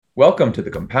Welcome to the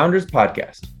Compounders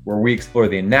Podcast, where we explore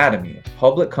the anatomy of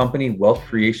public company wealth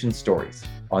creation stories.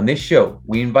 On this show,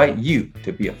 we invite you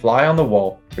to be a fly on the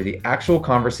wall for the actual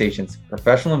conversations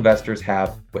professional investors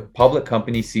have with public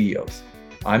company CEOs.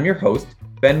 I'm your host,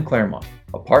 Ben Claremont,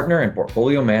 a partner and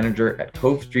portfolio manager at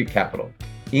Cove Street Capital.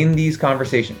 In these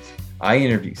conversations, I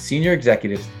interview senior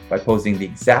executives by posing the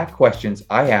exact questions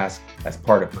I ask as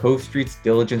part of Cove Street's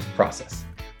diligence process.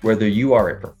 Whether you are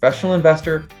a professional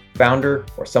investor, founder,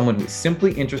 or someone who is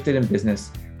simply interested in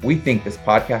business, we think this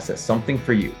podcast has something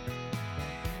for you.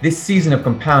 This season of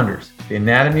Compounders, The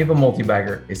Anatomy of a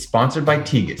Multibagger, is sponsored by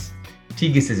Tegas.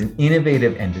 Tegas is an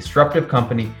innovative and disruptive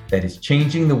company that is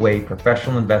changing the way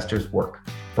professional investors work.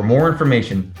 For more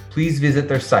information, please visit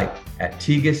their site at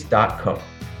tegas.co.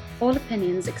 All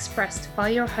opinions expressed by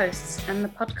your hosts and the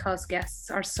podcast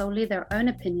guests are solely their own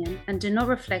opinion and do not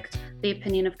reflect the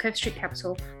opinion of Cove Street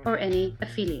Capital or any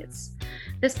affiliates.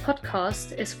 This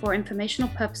podcast is for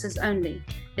informational purposes only.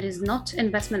 It is not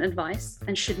investment advice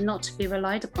and should not be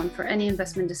relied upon for any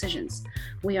investment decisions.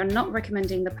 We are not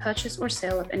recommending the purchase or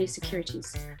sale of any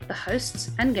securities. The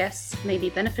hosts and guests may be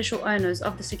beneficial owners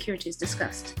of the securities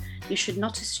discussed. You should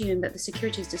not assume that the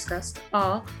securities discussed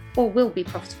are or will be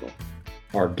profitable.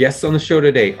 Our guests on the show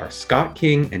today are Scott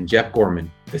King and Jeff Gorman,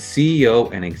 the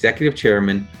CEO and executive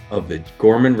chairman of the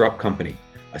Gorman-Rupp Company,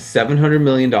 a $700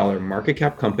 million market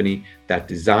cap company that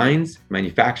designs,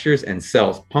 manufactures, and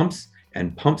sells pumps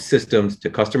and pump systems to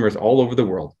customers all over the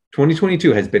world.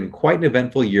 2022 has been quite an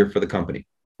eventful year for the company.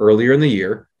 Earlier in the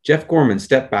year, Jeff Gorman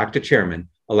stepped back to chairman,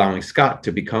 allowing Scott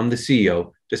to become the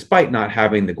CEO despite not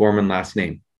having the Gorman last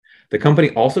name. The company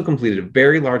also completed a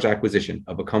very large acquisition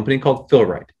of a company called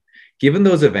Fill-Rite. Given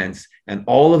those events and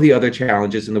all of the other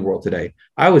challenges in the world today,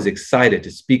 I was excited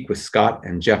to speak with Scott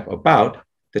and Jeff about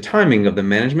the timing of the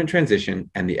management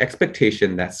transition and the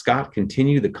expectation that Scott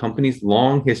continue the company's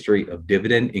long history of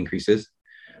dividend increases,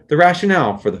 the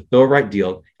rationale for the Fill-Rite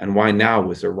deal and why now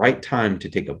was the right time to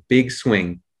take a big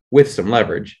swing with some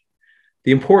leverage,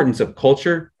 the importance of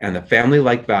culture and the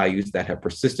family-like values that have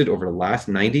persisted over the last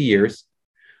 90 years,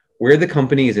 where the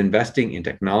company is investing in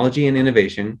technology and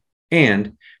innovation,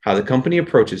 and how the company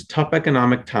approaches tough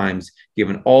economic times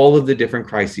given all of the different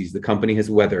crises the company has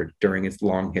weathered during its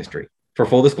long history. For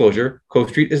full disclosure, Cove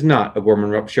Street is not a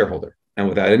Gorman-Rupp shareholder. And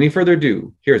without any further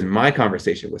ado, here's my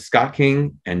conversation with Scott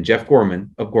King and Jeff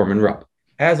Gorman of Gorman-Rupp.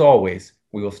 As always,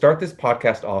 we will start this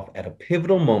podcast off at a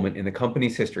pivotal moment in the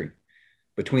company's history.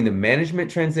 Between the management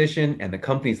transition and the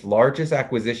company's largest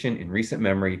acquisition in recent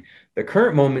memory, the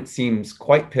current moment seems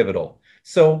quite pivotal.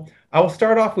 So I will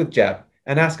start off with Jeff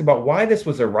and ask about why this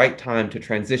was the right time to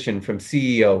transition from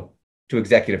CEO to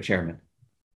executive chairman.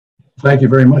 Thank you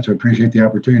very much. I appreciate the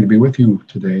opportunity to be with you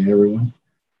today, everyone.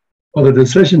 Well, the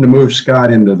decision to move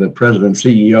Scott into the president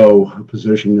CEO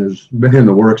position has been in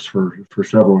the works for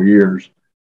several years.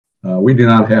 We do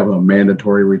not have a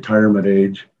mandatory retirement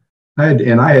age. I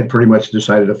had pretty much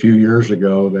decided a few years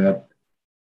ago that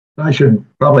I should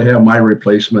probably have my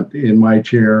replacement in my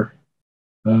chair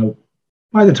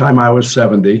by the time I was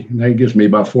 70, and that gives me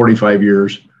about 45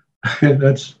 years.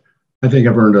 I think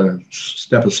I've earned a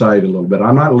step aside a little bit.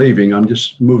 I'm not leaving, I'm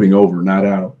just moving over, not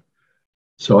out.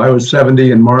 So I was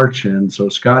 70 in March, and so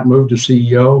Scott moved to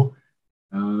CEO.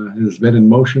 It has been in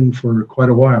motion for quite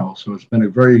a while. So it's been a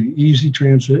very easy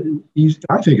transition.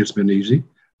 I think it's been easy,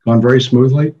 gone very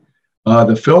smoothly.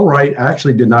 The Fill-Rite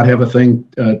actually did not have a thing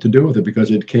to do with it because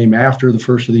it came after the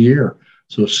first of the year.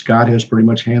 So Scott has pretty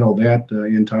much handled that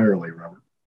entirely, Robert.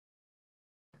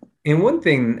 And one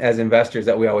thing as investors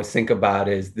that we always think about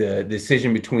is the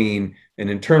decision between an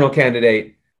internal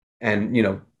candidate and,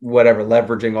 whatever,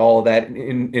 leveraging all of that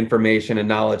information and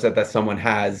knowledge that someone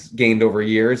has gained over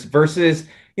years versus,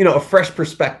 a fresh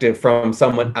perspective from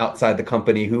someone outside the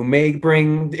company who may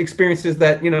bring experiences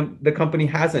that, the company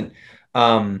hasn't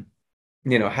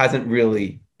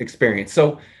really experienced.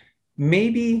 So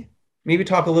maybe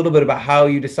talk a little bit about how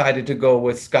you decided to go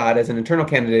with Scott as an internal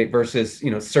candidate versus,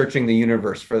 searching the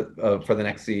universe for the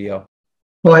next CEO.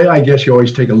 Well, I guess you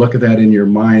always take a look at that in your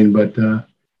mind, but a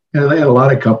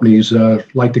lot of companies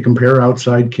like to compare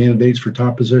outside candidates for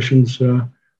top positions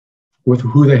with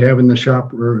who they have in the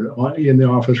shop or in the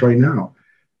office right now.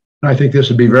 And I think this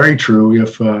would be very true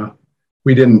if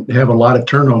we didn't have a lot of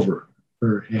turnover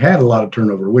or had a lot of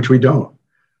turnover, which we don't.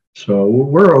 So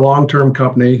we're a long-term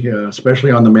company, especially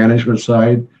on the management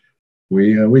side.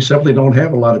 We simply don't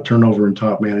have a lot of turnover in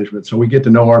top management. So we get to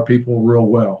know our people real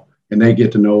well, and they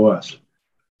get to know us.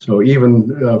 So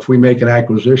even if we make an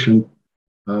acquisition,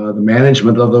 the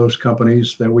management of those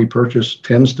companies that we purchase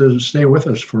tends to stay with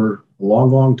us for a long,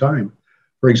 long time.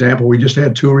 For example, we just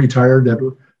had two retired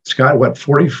that Scott, what,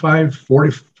 45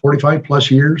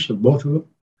 plus years of both of them?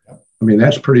 I mean,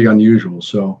 that's pretty unusual.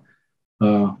 So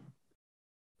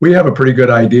we have a pretty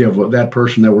good idea of what that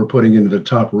person that we're putting into the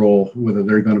top role, whether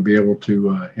they're going to be able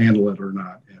to handle it or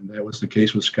not. And that was the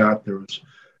case with Scott. There was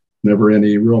never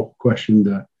any real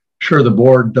question. Sure, the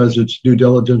board does its due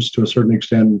diligence to a certain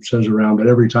extent and says around, but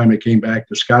every time it came back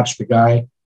to Scott's the guy,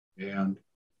 and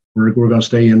we're going to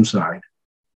stay inside.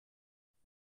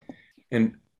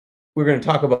 And we're going to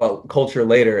talk about culture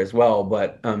later as well,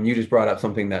 but you just brought up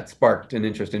something that sparked an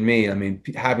interest in me. I mean,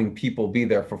 having people be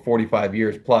there for 45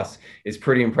 years plus is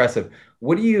pretty impressive.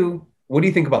 What do you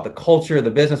think about the culture of the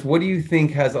business? What do you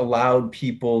think has allowed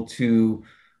people to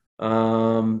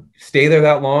stay there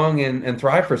that long and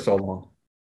thrive for so long?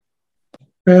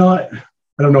 Well, I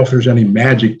don't know if there's any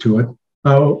magic to it.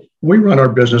 We run our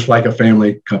business like a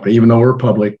family company, even though we're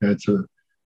public. It's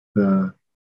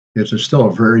still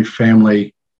a very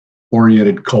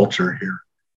family-oriented culture here,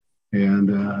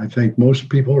 and I think most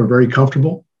people are very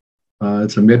comfortable.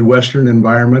 It's a Midwestern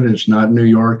environment. It's not New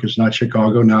York. It's not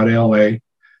Chicago. Not LA.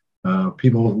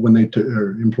 People, when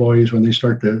employees, when they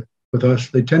start with us,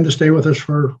 they tend to stay with us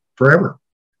for forever.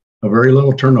 A very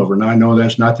little turnover. Now I know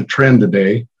that's not the trend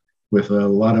today, with a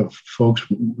lot of folks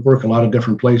work a lot of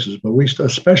different places, but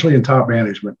especially in top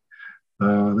management,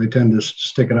 they tend to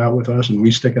stick it out with us, and we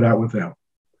stick it out with them.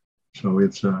 So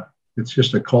it's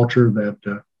just a culture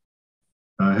that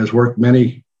has worked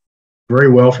very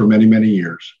well for many, many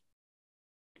years.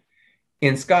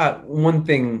 And Scott, one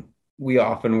thing we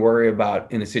often worry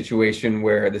about in a situation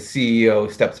where the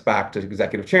CEO steps back to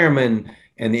executive chairman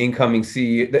and the incoming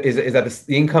CEO is that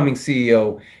the incoming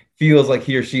CEO feels like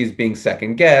he or she is being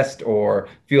second guessed or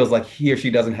feels like he or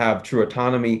she doesn't have true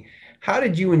autonomy. How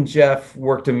did you and Jeff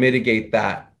work to mitigate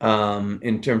that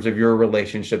in terms of your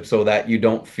relationship so that you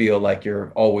don't feel like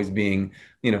you're always being,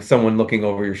 someone looking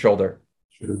over your shoulder?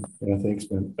 Sure. Yeah, thanks,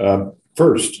 Ben.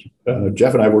 First,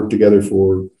 Jeff and I worked together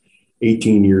for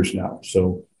 18 years now.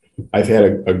 So I've had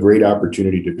a great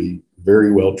opportunity to be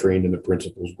very well trained in the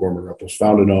principles Gorman-Rupp was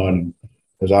founded on and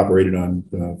has operated on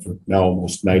for now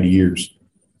almost 90 years.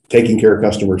 Taking care of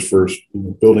customers first,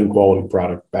 building quality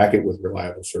product, back it with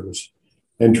reliable service,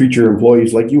 and treat your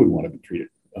employees like you would want to be treated.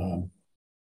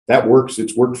 That works.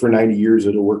 It's worked for 90 years.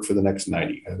 It'll work for the next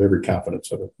 90. I have every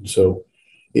confidence of it. So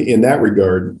in that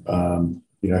regard,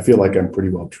 I feel like I'm pretty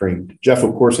well trained. Jeff,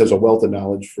 of course, has a wealth of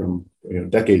knowledge from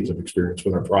decades of experience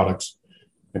with our products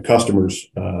and customers.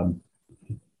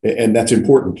 And that's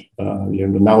important.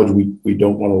 The knowledge we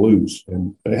don't want to lose.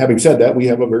 And having said that, we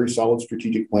have a very solid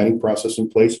strategic planning process in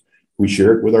place. We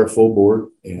share it with our full board,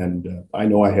 and I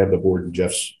know I have the board and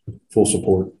Jeff's full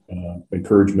support,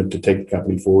 encouragement to take the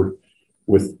company forward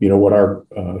with what our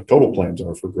total plans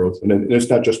are for growth. And it's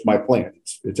not just my plan;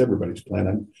 it's everybody's plan.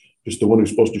 I'm just the one who's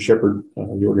supposed to shepherd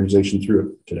the organization through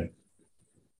it today.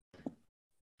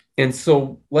 And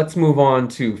so let's move on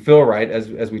to Fill-Rite,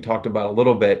 as we talked about a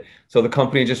little bit. So the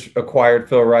company just acquired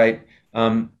Fill-Rite.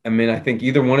 I think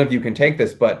either one of you can take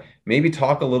this, but maybe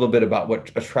talk a little bit about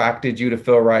what attracted you to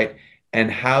Fill-Rite and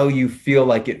how you feel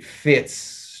like it fits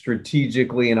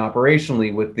strategically and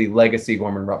operationally with the legacy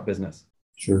Gorman-Rupp business.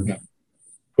 Sure. Yeah.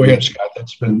 Go ahead, Scott.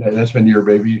 That's been your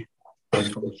baby.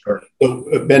 So,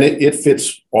 Ben, it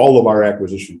fits all of our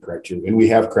acquisition criteria, and we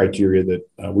have criteria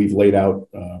that we've laid out,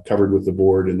 covered with the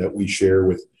board, and that we share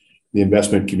with the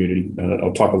investment community.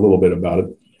 I'll talk a little bit about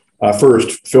it.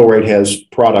 First, Fill-Rite has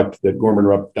product that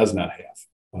Gorman-Rupp does not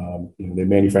have. They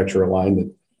manufacture a line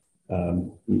that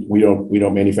we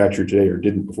don't manufacture today or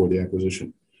didn't before the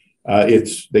acquisition.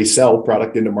 They sell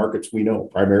product into markets we know,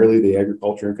 primarily the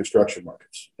agriculture and construction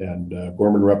markets, and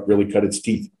Gorman-Rupp really cut its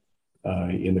teeth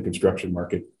in the construction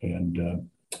market. And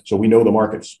so we know the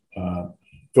markets.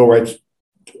 Fill-Rite's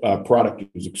product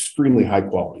is extremely high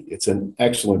quality. It's an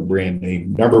excellent brand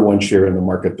name, number one share in the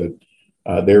market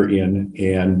that they're in.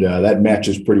 And that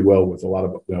matches pretty well with a lot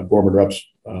of Gorman-Rupp's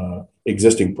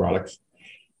existing products.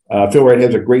 Fill-Rite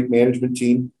has a great management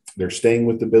team. They're staying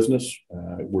with the business.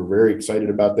 We're very excited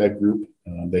about that group.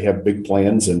 They have big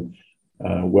plans, and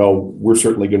we're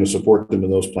certainly going to support them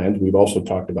in those plans. We've also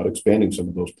talked about expanding some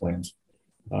of those plans.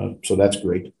 So that's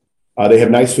great. They have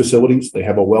nice facilities. They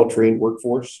have a well-trained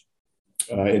workforce.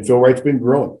 And Fill-Rite's been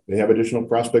growing. They have additional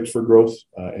prospects for growth.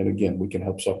 And again, we can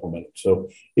help supplement it. So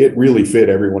it really fit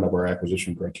every one of our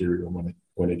acquisition criteria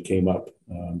when it came up.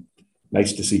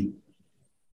 Nice to see.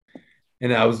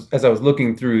 And as I was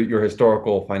looking through your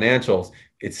historical financials,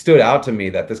 it stood out to me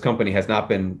that this company has not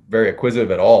been very acquisitive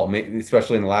at all,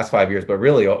 especially in the last 5 years, but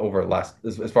really over the last,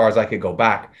 as far as I could go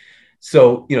back.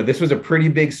 So, this was a pretty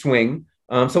big swing.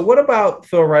 So what about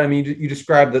Fill-Rite? I mean, you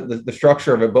described the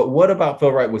structure of it, but what about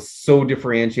Fill-Rite was so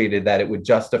differentiated that it would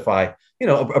justify,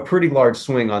 a pretty large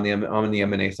swing on the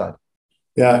M&A side?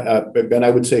 Yeah, Ben, I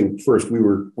would say first we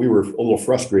were a little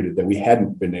frustrated that we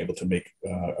hadn't been able to make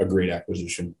a great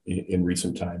acquisition in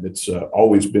recent time. It's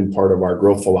always been part of our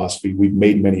growth philosophy. We've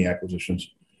made many acquisitions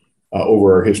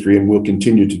over our history, and we'll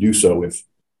continue to do so if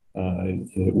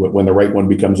when the right one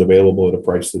becomes available at a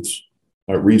price that's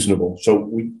reasonable. So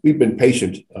we've been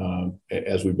patient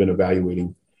as we've been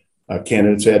evaluating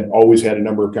candidates. Always had a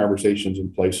number of conversations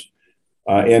in place.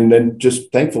 And then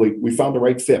just thankfully, we found the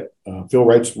right fit.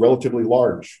 Fill-Rite's relatively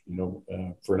large,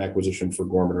 for an acquisition for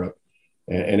Gorman-Rupp.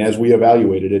 And as we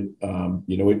evaluated it,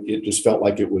 it just felt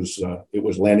like it was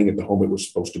landing at the home it was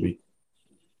supposed to be.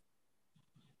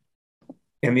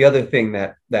 And the other thing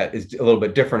that is a little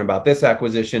bit different about this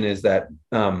acquisition is that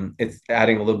it's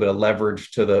adding a little bit of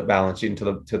leverage to the balance sheet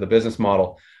and to the business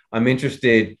model. I'm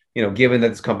interested, given that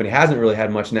this company hasn't really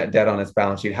had much net debt on its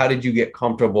balance sheet, how did you get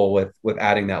comfortable with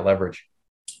adding that leverage?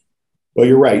 Well,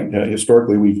 you're right.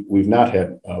 Historically, we've not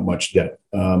had much debt.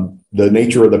 The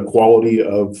nature of the quality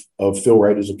of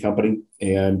Fill-Rite as a company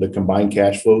and the combined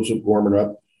cash flows of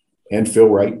Gorman-Rupp and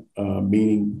Fill-Rite,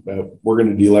 meaning we're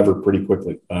going to delever pretty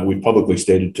quickly. We've publicly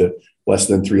stated to less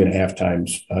than 3.5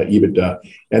 times EBITDA,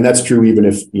 and that's true even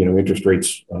if interest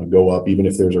rates go up, even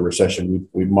if there's a recession.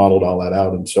 We've modeled all that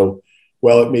out, and so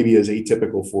while it maybe is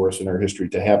atypical for us in our history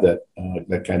to have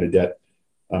that kind of debt,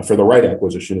 for the right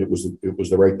acquisition, it was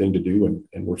the right thing to do,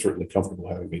 and we're certainly comfortable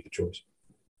having made the choice.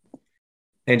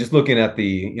 And just looking at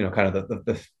the kind of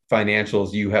the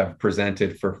financials you have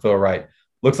presented for Fill-Rite,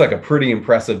 looks like a pretty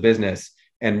impressive business.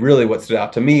 And really what stood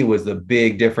out to me was the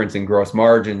big difference in gross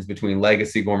margins between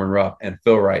legacy Gorman-Rupp and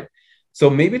Fill-Rite. So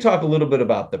maybe talk a little bit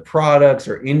about the products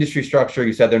or industry structure.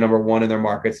 You said they're number one in their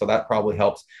market, so that probably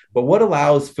helps. But what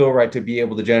allows Fill-Rite to be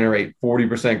able to generate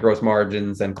 40% gross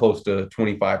margins and close to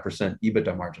 25%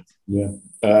 EBITDA margins?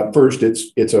 Yeah. First,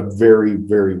 it's a very,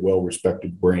 very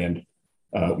well-respected brand.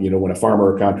 When a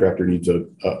farmer or contractor needs a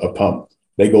pump,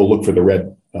 they go look for the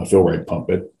red Fill-Rite pump.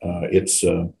 It's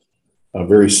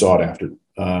very sought after.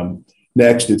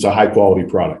 Next, it's a high-quality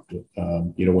product.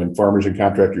 When farmers and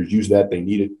contractors use that, they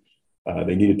need it.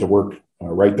 They need it to work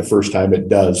right the first time it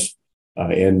does.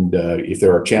 And if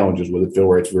there are challenges with it,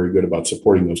 Fill-Rite's very good about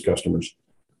supporting those customers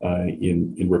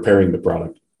in repairing the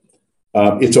product.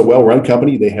 It's a well-run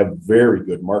company. They have very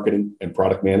good marketing and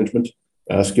product management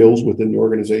skills within the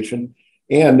organization.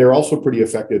 And they're also pretty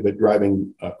effective at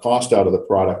driving cost out of the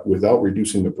product without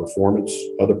reducing the performance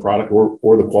of the product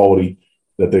or the quality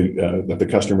that the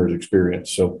customers experience.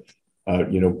 So,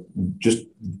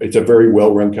 it's a very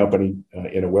well-run company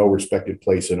in a well-respected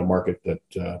place in a market that,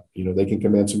 they can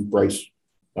command some price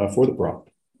for the product.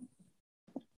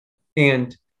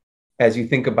 And as you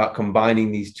think about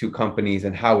combining these two companies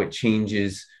and how it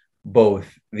changes both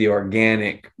the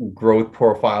organic growth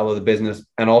profile of the business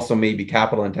and also maybe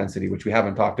capital intensity, which we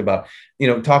haven't talked about,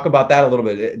 talk about that a little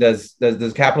bit. Does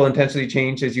capital intensity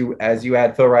change as you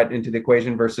add Fill-Rite into the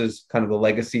equation versus kind of the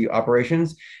legacy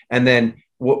operations? And then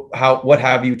what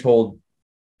have you told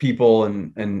people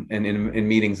and in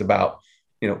meetings about,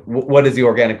 what does the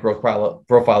organic growth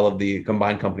profile of the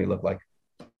combined company look like?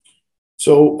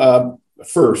 So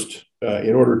first,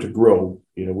 in order to grow,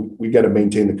 we got to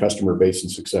maintain the customer base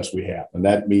and success we have. And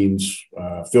that means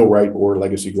Fill-Rite or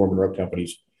legacy Gorman-Rupp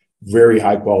companies, very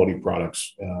high quality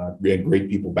products, and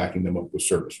great people backing them up with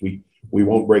service. We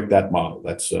won't break that model.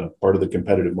 That's part of the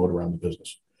competitive mode around the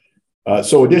business.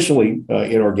 So additionally,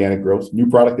 in organic growth, new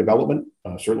product development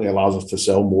certainly allows us to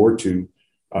sell more to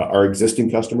our existing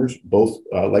customers. Both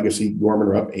legacy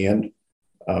Gorman-Rupp and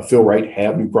Fill-Rite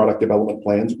have new product development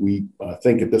plans. We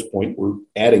think at this point we're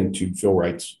adding to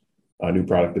Fill-Rite's new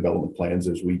product development plans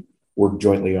as we work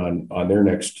jointly on their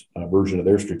next version of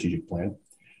their strategic plan.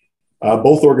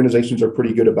 Both organizations are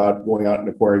pretty good about going out and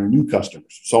acquiring new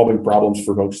customers, solving problems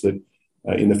for folks that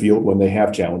in the field when they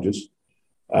have challenges.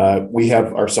 We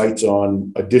have our sights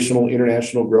on additional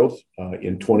international growth.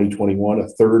 In 2021, a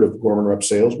third of Gorman-Rupp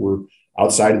sales were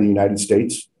outside of the United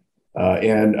States,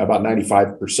 and about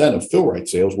 95% of Fill-Rite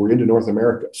sales were into North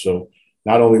America. So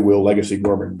not only will legacy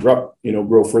Gorman-Rupp,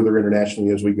 grow further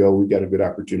internationally as we go, we've got a good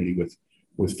opportunity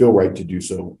with Fill-Rite to do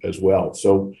so as well.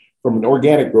 So from an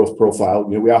organic growth profile,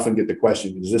 we often get the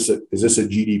question: Is this a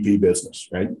GDP business,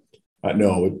 right?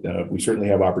 No, we certainly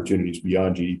have opportunities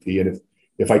beyond GDP, and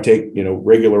if I take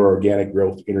regular organic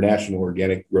growth, international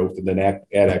organic growth, and then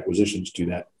add acquisitions to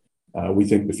that, we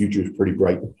think the future is pretty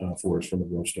bright for us from a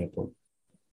growth standpoint.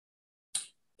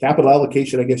 Capital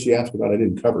allocation, I guess you asked about, I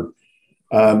didn't cover.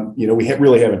 We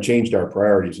really haven't changed our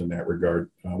priorities in that regard.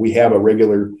 We have a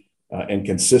regular and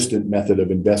consistent method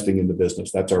of investing in the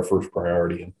business. That's our first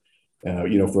priority. And,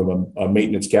 from a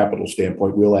maintenance capital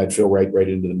standpoint, we'll add Fill-Rite right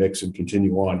into the mix and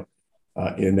continue on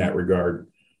in that regard.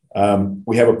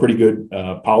 We have a pretty good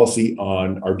policy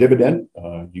on our dividend.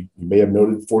 You may have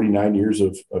noted 49 years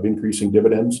of increasing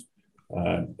dividends,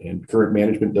 and current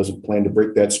management doesn't plan to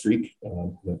break that streak.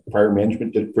 The prior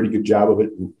management did a pretty good job of it,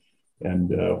 and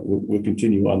we'll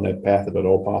continue on that path if at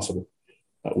all possible,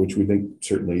 which we think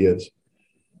certainly is.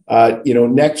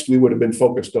 Next, we would have been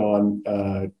focused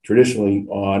on traditionally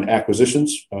on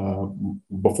acquisitions.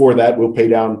 Before that, we'll pay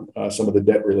down some of the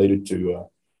debt related to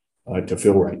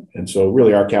Fill-Rite. And so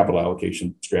really our capital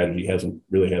allocation strategy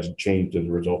hasn't changed as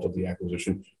a result of the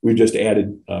acquisition. We've just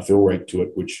added Fill-Rite to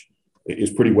it, which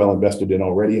is pretty well invested in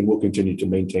already, and we'll continue to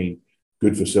maintain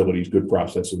good facilities, good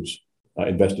processes,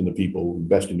 invest in the people,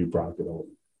 invest in new product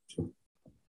development. So.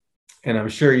 And I'm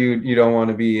sure you don't want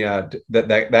to be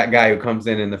that guy who comes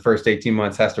in the first 18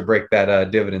 months has to break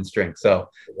that dividend string. So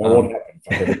that won't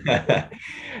happen.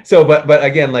 So, but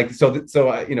again,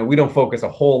 we don't focus a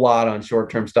whole lot on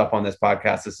short-term stuff on this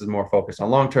podcast. This is more focused on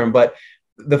long-term. But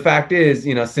the fact is,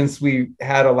 since we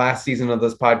had a last season of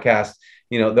this podcast,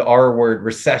 the R word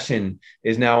recession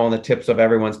is now on the tips of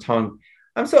everyone's tongue.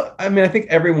 I think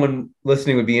everyone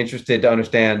listening would be interested to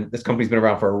understand this company's been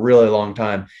around for a really long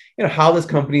time. How this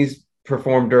company's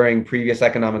performed during previous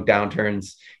economic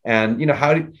downturns, and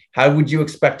how would you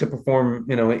expect to perform,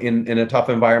 in a tough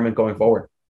environment going forward?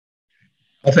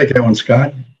 I'll take that one,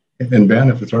 Scott, and Ben,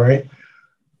 if it's all right.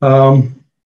 Well,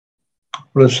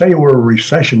 to say we're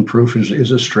recession-proof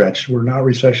is a stretch. We're not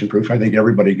recession-proof. I think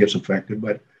everybody gets affected,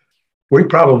 but we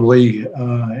probably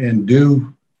and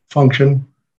do function.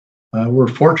 We're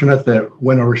fortunate that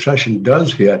when a recession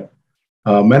does hit,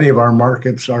 many of our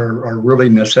markets are really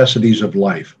necessities of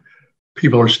life.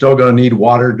 People are still going to need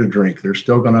water to drink. They're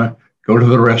still going to go to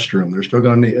the restroom. They're still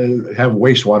going to have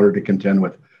wastewater to contend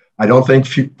with. I don't think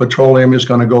petroleum is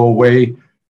going to go away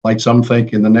like some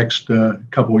think in the next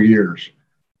couple of years.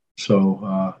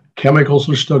 So chemicals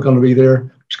are still going to be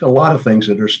there. There's a lot of things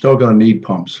that are still going to need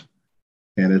pumps.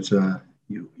 And it's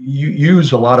you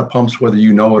use a lot of pumps whether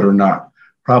you know it or not.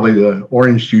 Probably the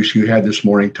orange juice you had this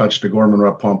morning touched a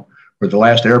Gorman-Rupp pump, or the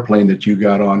last airplane that you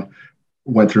got on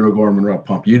went through a Gorman-Rupp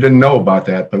pump. You didn't know about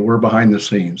that, but we're behind the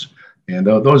scenes. And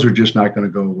those are just not going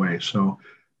to go away. So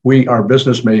our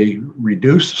business may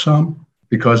reduce some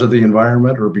because of the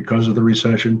environment or because of the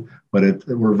recession, but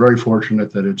we're very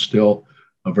fortunate that it's still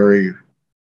a very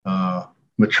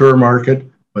mature market,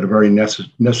 but a very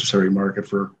necessary market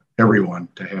for everyone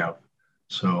to have.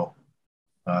 So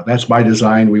that's by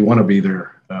design. We want to be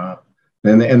there.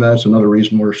 And that's another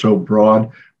reason we're so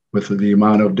broad with the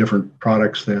amount of different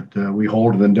products that we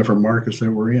hold in different markets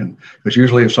that we're in. Because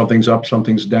usually if something's up,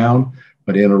 something's down.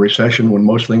 But in a recession, when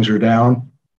most things are down,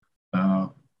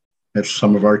 that's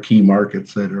some of our key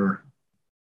markets that are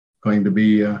going to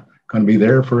be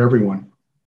there for everyone.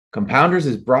 Compounders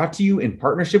is brought to you in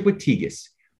partnership with Tegas.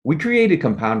 We created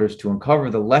Compounders to uncover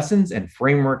the lessons and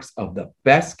frameworks of the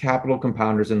best capital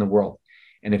compounders in the world.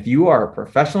 And if you are a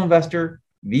professional investor,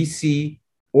 VC,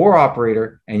 or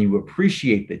operator, and you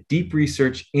appreciate the deep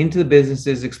research into the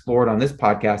businesses explored on this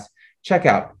podcast, check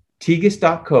out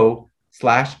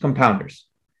tegas.co/compounders.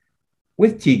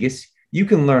 With Tegas, you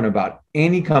can learn about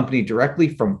any company directly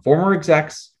from former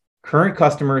execs, current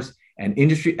customers, and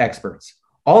industry experts,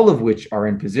 all of which are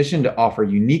in position to offer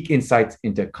unique insights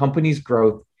into a company's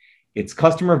growth, its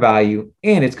customer value,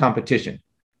 and its competition.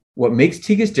 What makes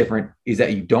Tegas different is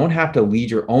that you don't have to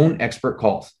lead your own expert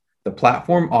calls. The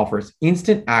platform offers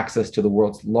instant access to the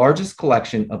world's largest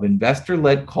collection of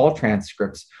investor-led call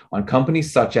transcripts on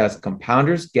companies such as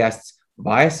Compounders Guests,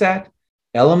 Viasat,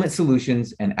 Element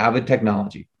Solutions, and Avid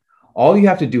Technology. All you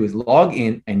have to do is log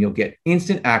in and you'll get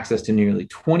instant access to nearly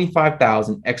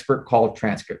 25,000 expert call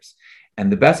transcripts.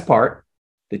 And the best part,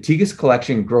 the Tegas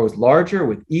collection grows larger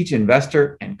with each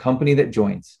investor and company that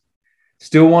joins.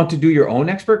 Still want to do your own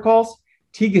expert calls?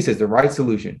 Tegas is the right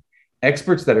solution.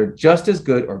 Experts that are just as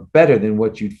good or better than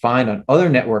what you'd find on other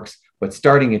networks, but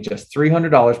starting at just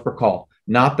 $300 per call,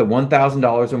 not the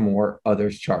 $1,000 or more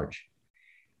others charge.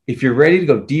 If you're ready to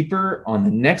go deeper on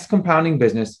the next compounding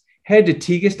business, head to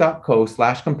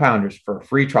tegas.co/compounders for a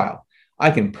free trial.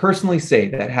 I can personally say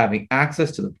that having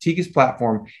access to the Tegas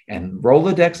platform and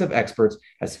Rolodex of experts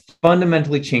has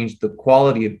fundamentally changed the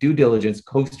quality of due diligence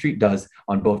Cove Street does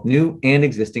on both new and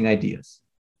existing ideas.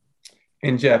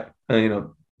 And Jeff,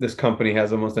 this company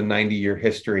has almost a 90-year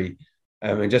history.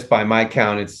 I mean, just by my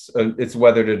count, it's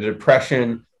weathered a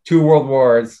depression, 2 world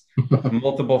wars,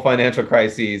 multiple financial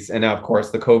crises, and now, of course,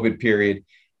 the COVID period.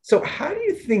 So how do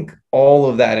you think all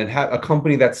of that, and how a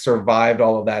company that survived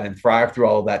all of that and thrived through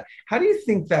all of that, how do you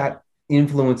think that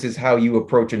influences how you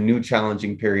approach a new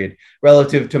challenging period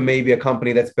relative to maybe a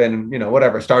company that's been,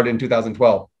 started in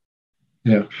 2012?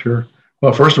 Yeah, sure.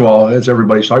 Well, first of all, as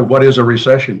everybody's talking, what is a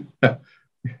recession?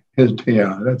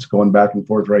 That's going back and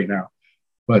forth right now.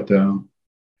 But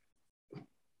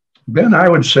Ben, I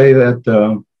would say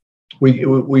that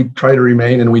we try to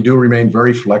remain, and we do remain,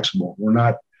 very flexible. We're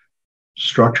not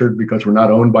structured because we're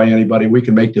not owned by anybody. We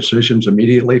can make decisions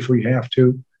immediately if we have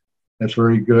to. That's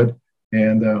very good.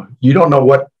 And you don't know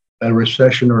what a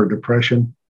recession or a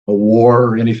depression, a war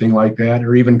or anything like that,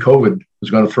 or even COVID is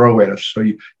going to throw at us. So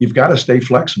you've got to stay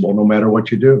flexible no matter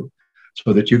what you do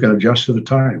so that you can adjust to the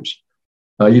times.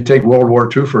 You take World War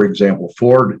II, for example.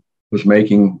 Ford was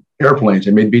making airplanes.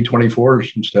 They made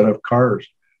B-24s instead of cars.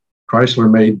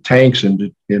 Chrysler made tanks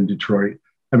in Detroit.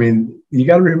 I mean, you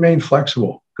got to remain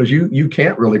flexible because you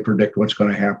can't really predict what's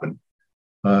going to happen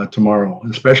tomorrow,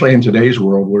 especially in today's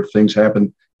world where things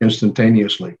happen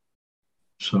instantaneously.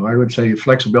 So I would say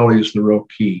flexibility is the real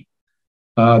key.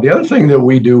 The other thing that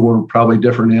we do, we're probably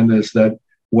different in, is that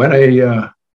when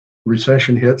a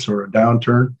recession hits or a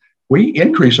downturn, we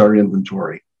increase our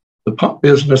inventory. The pump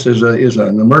business is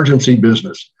an emergency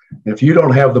business. If you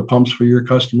don't have the pumps for your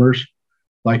customers,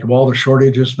 like of all the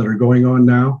shortages that are going on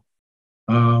now,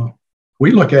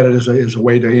 we look at it as a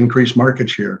way to increase market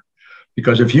share.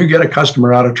 Because if you get a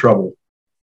customer out of trouble,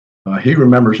 he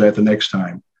remembers that the next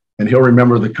time. And he'll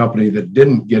remember the company that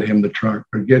didn't get him the truck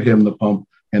or get him the pump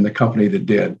and the company that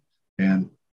did.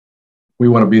 And we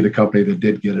want to be the company that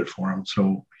did get it for him.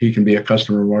 So he can be a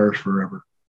customer of ours forever.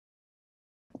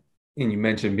 And you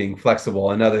mentioned being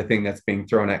flexible. Another thing that's being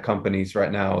thrown at companies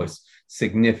right now is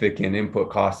significant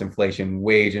input cost inflation,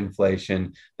 wage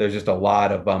inflation. There's just a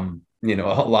lot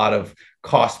of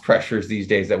cost pressures these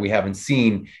days that we haven't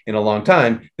seen in a long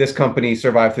time. This company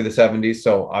survived through the 70s.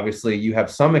 So obviously you have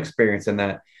some experience in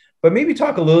that, but maybe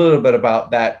talk a little bit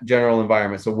about that general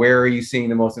environment. So where are you seeing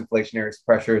the most inflationary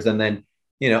pressures? And then,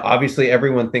 obviously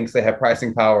everyone thinks they have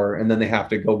pricing power and then they have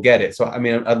to go get it. So, I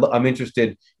mean, I'm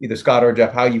interested, either Scott or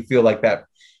Jeff, how you feel like that,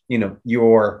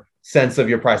 your sense of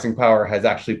your pricing power has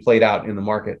actually played out in the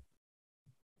market.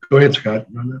 Go ahead, Scott.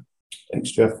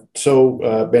 Thanks, Jeff.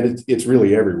 So, Ben, it's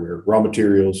really everywhere. Raw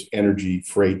materials, energy,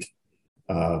 freight,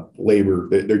 labor.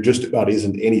 There just about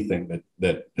isn't anything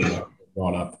that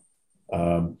gone up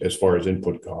as far as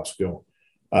input costs go.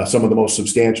 Some of the most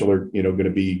substantial are, going to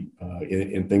be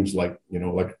in things like,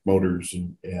 electric motors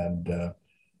and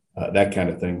that kind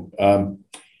of thing.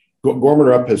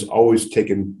 Gorman-Rupp has always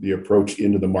taken the approach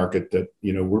into the market that,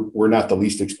 we're not the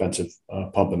least expensive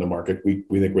pump in the market. We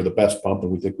think we're the best pump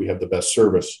and we think we have the best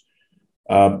service.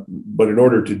 But in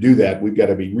order to do that, we've got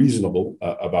to be reasonable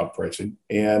about pricing.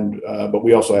 But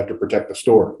we also have to protect the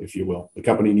store, if you will. The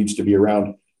company needs to be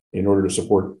around in order to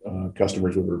support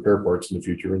customers with repair parts in the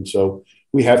future. And so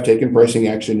we have taken pricing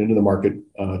action into the market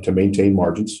to maintain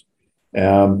margins.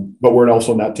 But we're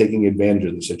also not taking advantage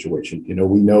of the situation.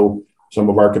 We know some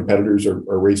of our competitors are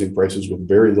raising prices with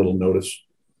very little notice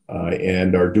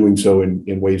and are doing so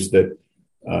in ways that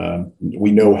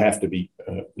we know have to be,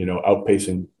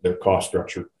 outpacing their cost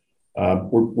structure.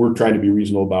 We're trying to be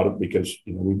reasonable about it because,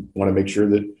 we want to make sure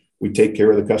that we take care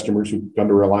of the customers who come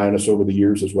to rely on us over the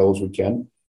years as well as we can.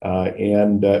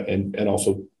 And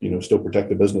also, still protect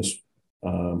the business,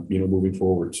 moving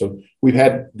forward. So we've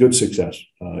had good success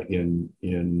in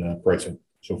pricing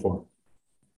so far.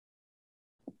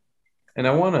 And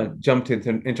I want to jump to the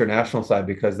international side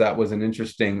because that was an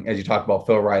interesting, as you talk about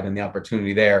Fill-Rite and the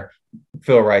opportunity there.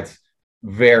 Fill-Rite's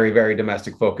very, very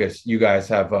domestic focused. You guys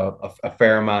have a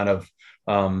fair amount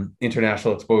of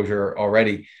international exposure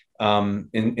already.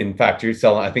 In fact, you're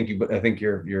selling. I think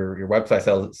your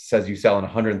website says you sell in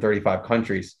 135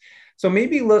 countries. So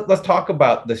maybe let's talk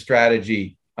about the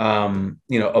strategy,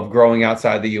 of growing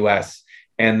outside the U.S.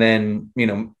 And then,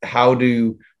 how do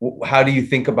you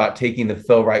think about taking the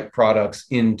Fill-Rite products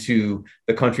into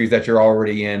the countries that you're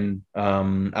already in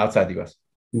outside the U.S.?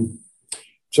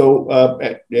 So,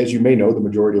 as you may know, the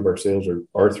majority of our sales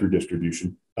are through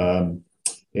distribution.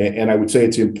 And I would say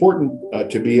it's important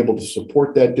to be able to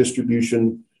support that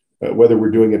distribution, whether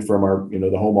we're doing it from our,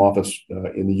 the home office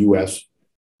in the U.S.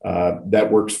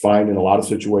 That works fine in a lot of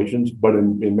situations, but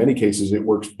in many cases, it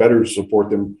works better to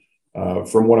support them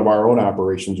from one of our own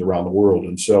operations around the world.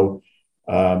 And so,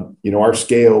 our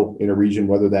scale in a region,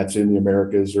 whether that's in the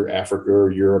Americas or Africa or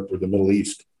Europe or the Middle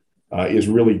East, is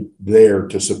really there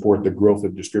to support the growth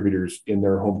of distributors in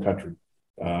their home country.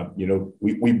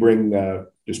 We bring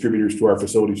distributors to our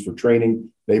facilities for training.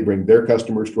 They bring their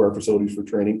customers to our facilities for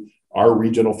training. Our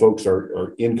regional folks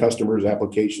are in customers'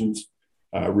 applications,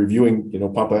 reviewing,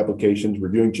 pump applications,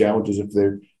 reviewing challenges if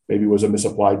there maybe was a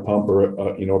misapplied pump or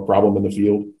a problem in the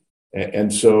field.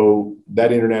 And so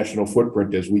that international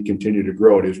footprint, as we continue to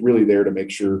grow it, is really there to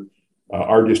make sure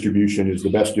our distribution is the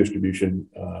best distribution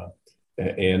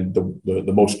and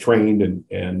the most trained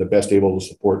and the best able to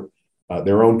support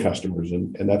their own customers.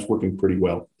 And that's working pretty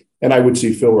well. And I would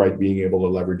see Fill-Rite being able to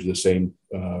leverage the same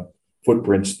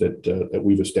footprints that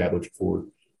we've established for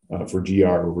GR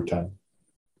over time.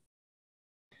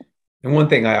 And one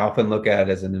thing I often look at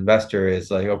as an investor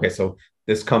is like, okay, so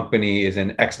this company is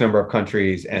in X number of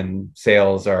countries and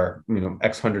sales are,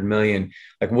 X 100 million.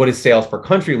 Like, what does sales per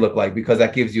country look like? Because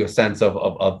that gives you a sense of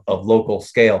local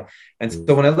scale. And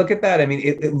so when I look at that, I mean,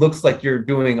 it looks like you're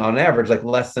doing on average, like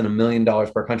less than $1 million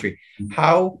per country.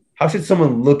 How should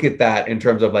someone look at that in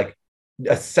terms of like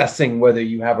assessing whether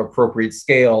you have appropriate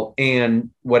scale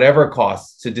and whatever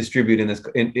costs to distribute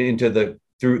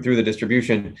through the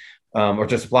distribution or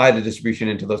to supply the distribution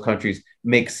into those countries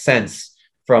makes sense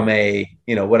from a,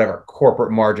 whatever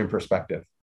corporate margin perspective?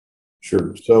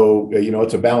 Sure. So,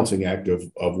 it's a balancing act of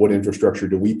what infrastructure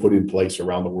do we put in place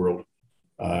around the world.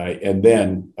 And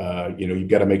then, you've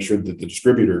got to make sure that the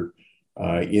distributor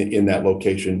in that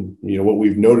location, what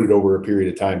we've noted over a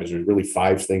period of time is there's really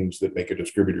 5 things that make a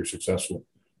distributor successful,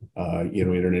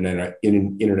 in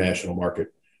an international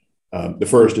market. The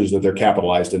first is that they're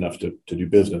capitalized enough to do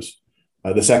business.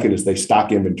 The second is they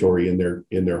stock inventory in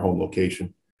their home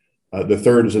location. The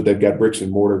third is that they've got bricks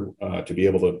and mortar to be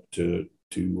able to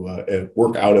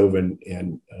work out of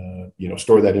and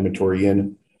store that inventory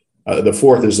in. The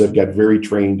fourth is they've got very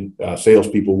trained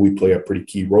salespeople. We play a pretty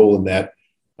key role in that.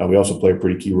 We also play a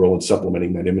pretty key role in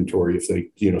supplementing that inventory. If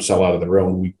they sell out of their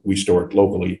own, we store it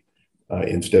locally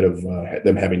instead of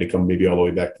them having to come maybe all the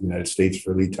way back to the United States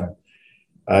for lead time.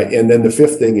 And then the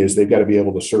fifth thing is they've got to be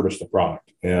able to service the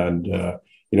product. And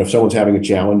if someone's having a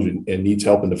challenge and needs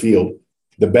help in the field,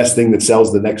 the best thing that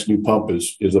sells the next new pump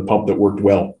is a pump that worked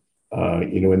well,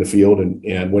 in the field.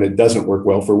 And when it doesn't work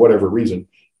well for whatever reason,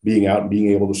 being out and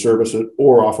being able to service it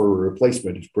or offer a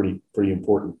replacement is pretty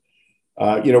important.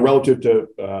 Relative to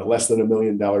less than $1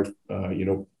 million,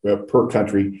 per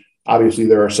country, obviously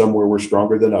there are some where we're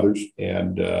stronger than others.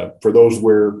 And for those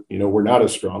where, we're not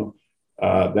as strong,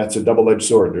 that's a double-edged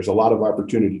sword. There's a lot of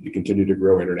opportunity to continue to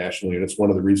grow internationally. And it's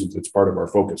one of the reasons it's part of our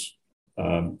focus.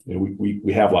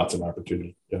 We have lots of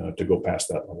opportunity to go past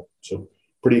that level. So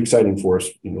pretty exciting for us,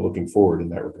 looking forward in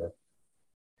that regard.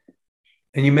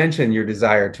 And you mentioned your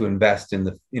desire to invest in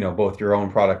the, both your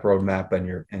own product roadmap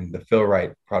and the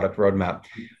Fill-Rite product roadmap.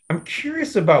 I'm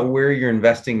curious about where you're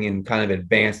investing in kind of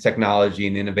advanced technology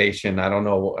and innovation. I don't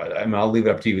know. I mean, I'll leave it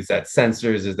up to you. Is that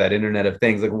sensors? Is that Internet of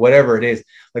Things? Like whatever it is,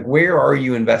 like where are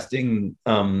you investing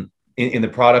in the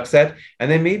product set? And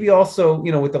then maybe also,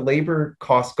 with the labor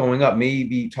costs going up,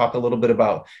 maybe talk a little bit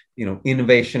about,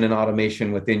 innovation and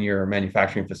automation within your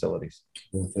manufacturing facilities.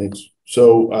 Well, thanks.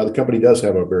 So the company does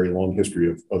have a very long history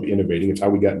of innovating. It's how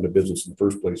we got into business in the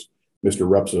first place. Mr.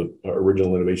 Rupp's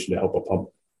original innovation to help a pump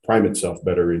prime itself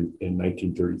better in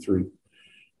 1933.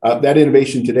 That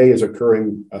innovation today is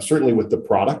occurring certainly with the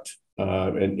product.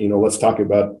 Let's talk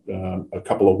about a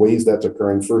couple of ways that's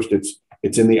occurring. First,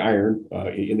 it's in the iron,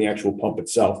 in the actual pump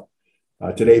itself.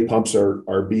 Today, pumps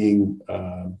are being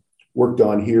worked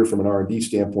on here from an R&D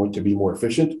standpoint to be more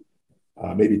efficient,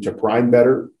 maybe to prime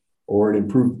better, or an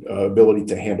improved ability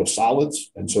to handle solids.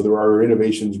 And so there are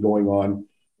innovations going on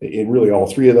in really all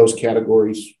 3 of those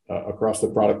categories across the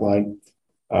product line.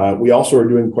 We also are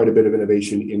doing quite a bit of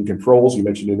innovation in controls. You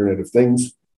mentioned Internet of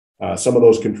Things. Some of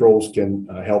those controls can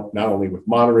help not only with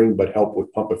monitoring, but help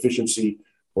with pump efficiency,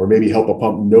 or maybe help a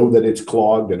pump know that it's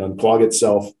clogged and unclog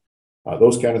itself,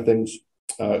 those kind of things.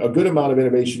 A good amount of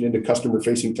innovation into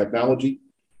customer-facing technology.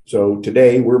 So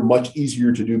today, we're much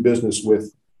easier to do business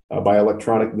with by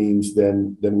electronic means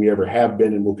than we ever have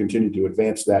been, and we'll continue to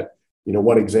advance that.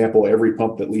 One example, every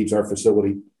pump that leaves our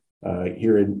facility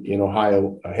here in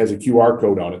Ohio has a QR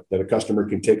code on it that a customer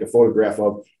can take a photograph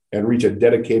of and reach a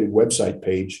dedicated website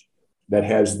page that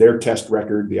has their test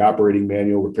record, the operating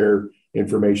manual, repair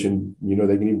information. They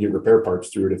can even get repair parts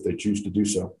through it if they choose to do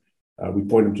so. We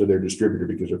point them to their distributor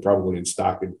because they're probably in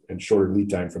stock and shorter lead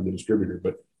time from the distributor.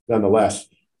 But nonetheless,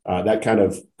 that kind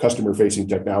of customer-facing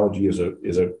technology is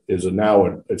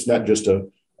now it's not just a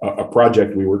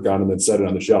project we work on and then set it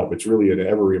on the shelf. It's really an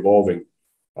ever-evolving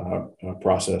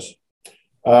process.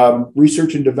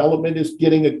 Research and development is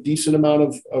getting a decent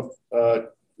amount of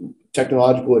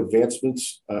technological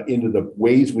advancements into the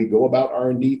ways we go about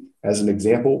R&D. As an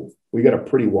example, we got a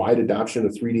pretty wide adoption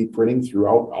of 3D printing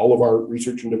throughout all of our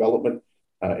research and development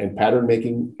and pattern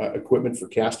making equipment for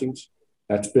castings.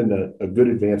 That's been a good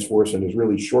advance for us and has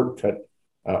really shortcut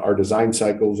our design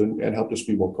cycles and helped us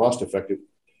be more cost effective.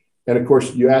 And of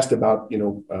course, you asked about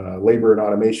labor and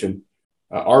automation.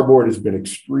 Our board has been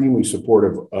extremely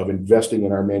supportive of investing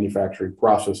in our manufacturing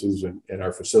processes and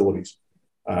our facilities.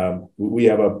 We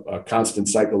have a constant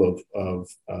cycle of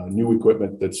new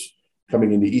equipment that's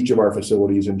coming into each of our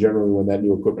facilities. And generally, when that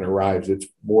new equipment arrives, it's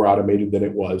more automated than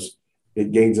it was.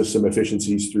 It gains us some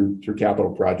efficiencies through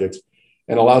capital projects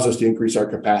and allows us to increase our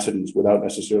capacities without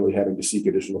necessarily having to seek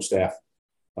additional staff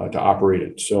to operate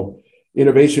it. So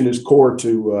innovation is core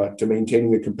to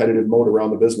maintaining a competitive moat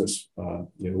around the business.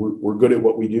 We're good at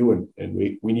what we do, and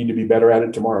we need to be better at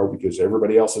it tomorrow because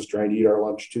everybody else is trying to eat our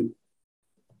lunch too.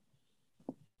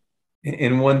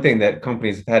 And one thing that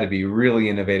companies have had to be really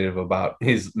innovative about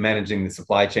is managing the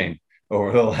supply chain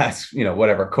over the last,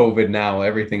 whatever, COVID now,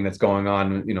 everything that's going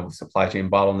on, supply chain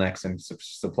bottlenecks and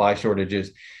supply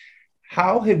shortages.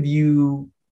 How have you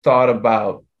thought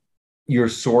about your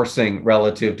sourcing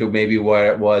relative to maybe what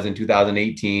it was in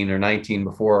 2018 or 19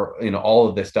 before, all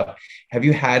of this stuff? Have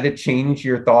you had to change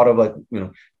your thought of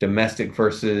domestic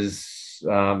versus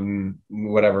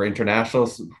whatever, international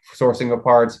sourcing of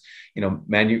parts,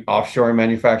 offshoring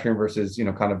manufacturing versus,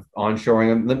 kind of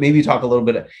onshoring? Maybe talk a little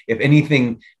bit, if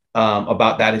anything,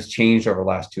 about that has changed over the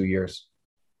last 2 years.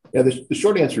 Yeah, the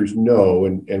short answer is no.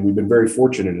 And we've been very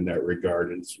fortunate in that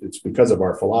regard. It's because of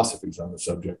our philosophies on the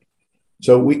subject.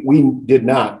 So we did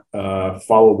not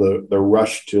follow the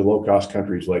rush to low-cost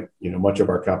countries like, much of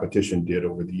our competition did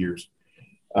over the years.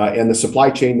 And the supply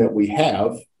chain that we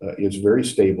have is very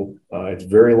stable. It's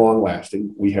very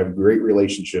long-lasting. We have great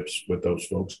relationships with those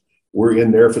folks. We're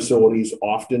in their facilities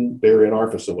often. They're in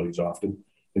our facilities often.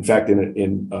 In fact,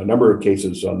 in a number of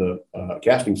cases on the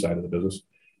casting side of the business,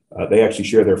 they actually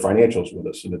share their financials with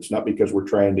us. And it's not because we're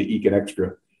trying to eke an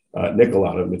extra nickel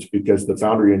out of them. It's because the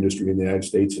foundry industry in the United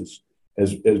States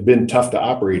has been tough to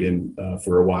operate in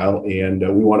for a while. And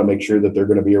we want to make sure that they're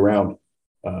going to be around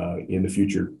in the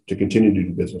future to continue to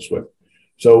do business with.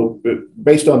 So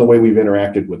based on the way we've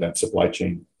interacted with that supply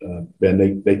chain,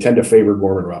 Ben, they tend to favor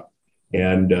Gorman-Rupp.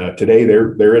 And today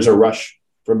there is a rush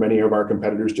from many of our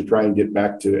competitors to try and get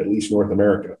back to at least North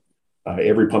America.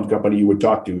 Every pump company you would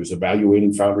talk to is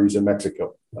evaluating foundries in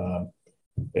Mexico.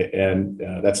 And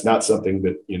that's not something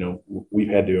that, we've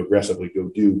had to aggressively go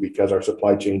do because our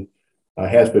supply chain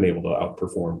has been able to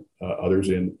outperform others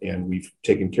and we've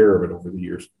taken care of it over the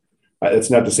years.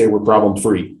 It's not to say we're problem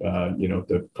free.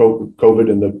 The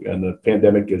COVID and the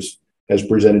pandemic has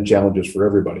presented challenges for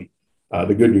everybody.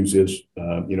 The good news is,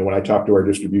 when I talk to our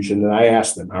distribution and I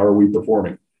ask them, how are we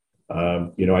performing?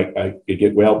 I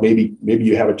get, well, maybe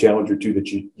you have a challenge or two that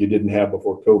you didn't have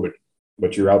before COVID,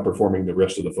 but you're outperforming the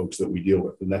rest of the folks that we deal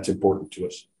with. And that's important to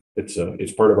us.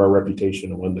 It's part of our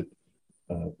reputation and one that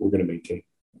we're going to maintain.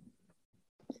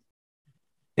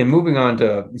 And moving on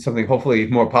to something hopefully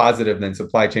more positive than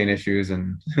supply chain issues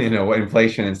and,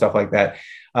 inflation and stuff like that.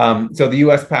 So the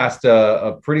U.S. passed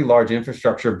a pretty large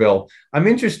infrastructure bill. I'm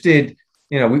interested,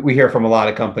 we hear from a lot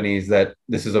of companies that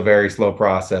this is a very slow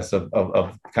process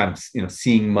of kind of,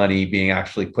 seeing money being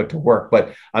actually put to work.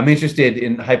 But I'm interested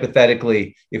in,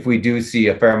 hypothetically, if we do see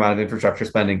a fair amount of infrastructure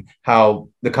spending, how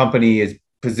the company is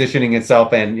positioning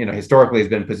itself and, historically has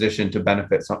been positioned to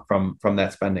benefit from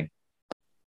that spending.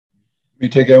 You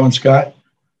take that one, Scott?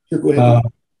 Sure, go ahead.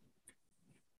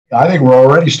 I think we're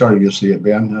already starting to see it,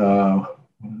 Ben. A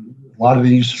lot of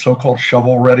these so-called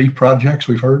shovel-ready projects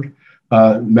we've heard,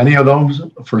 many of those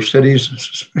for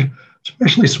cities,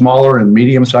 especially smaller and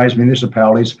medium-sized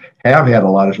municipalities, have had a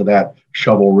lot of that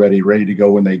shovel-ready, ready to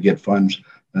go when they get funds.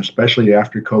 And especially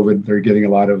after COVID, they're getting a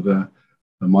lot of the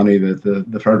money that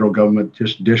the federal government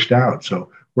just dished out.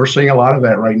 So we're seeing a lot of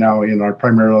that right now in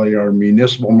primarily our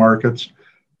municipal markets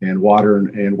and water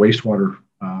and wastewater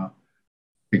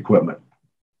equipment.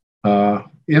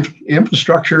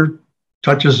 Infrastructure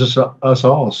touches us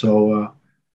all. So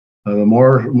the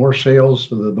more sales,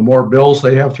 the more bills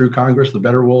they have through Congress, the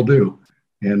better we'll do.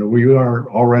 And we are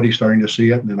already starting to see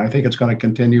it. And I think it's going to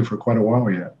continue for quite a while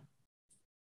yet.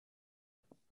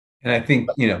 And I think,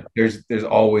 there's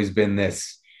always been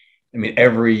this. I mean,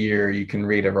 every year you can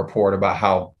read a report about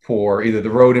how poor either the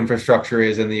road infrastructure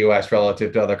is in the U.S.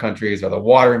 relative to other countries, or the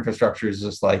water infrastructure is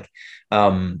just like,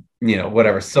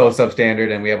 whatever, so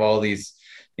substandard. And we have all these,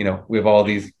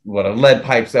 lead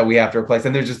pipes that we have to replace.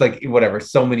 And there's just like, whatever,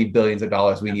 so many billions of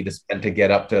dollars we need to spend to get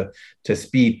up to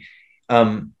speed.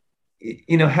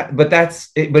 but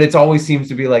it's always seems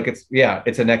to be like it's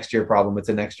a next year problem. It's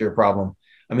a next year problem.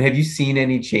 I mean, have you seen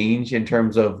any change in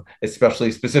terms of,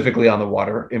 especially specifically on the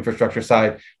water infrastructure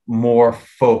side, more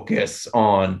focus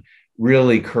on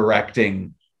really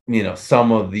correcting,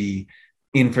 some of the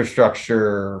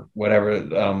infrastructure, whatever,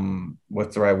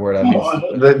 what's the right word? I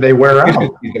mean, they wear out.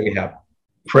 That we have.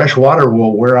 Fresh water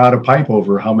will wear out a pipe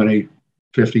over how many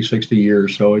 50, 60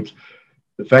 years. So it's,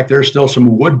 in fact, there's still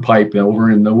some wood pipe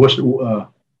over in the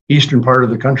eastern part of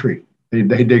the country. They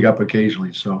dig up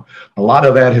occasionally. So a lot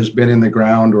of that has been in the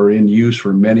ground or in use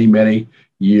for many, many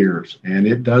years. And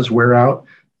it does wear out.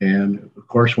 And of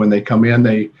course, when they come in,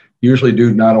 they usually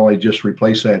do not only just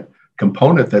replace that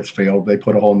component that's failed, they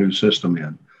put a whole new system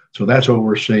in. So that's what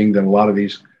we're seeing, that a lot of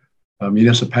these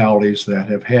municipalities that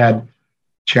have had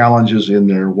challenges in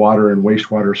their water and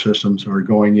wastewater systems are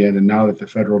going in. And now that the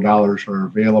federal dollars are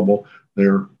available,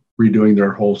 they're redoing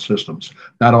their whole systems,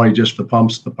 not only just the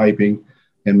pumps, the piping,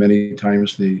 and many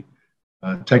times the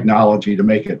technology to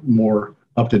make it more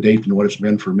up to date than what it's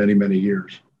been for many, many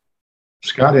years.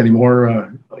 Scott, any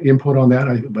more input on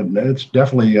that? But it's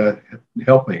definitely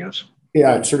helping us.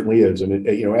 Yeah, it certainly is. And,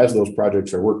 as those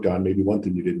projects are worked on, maybe one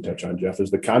thing you didn't touch on, Jeff,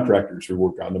 is the contractors who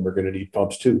work on them are going to need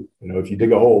pumps too. If you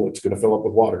dig a hole, it's going to fill up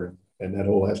with water, and that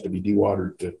hole has to be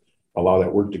dewatered to allow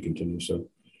that work to continue. So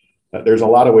there's a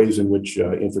lot of ways in which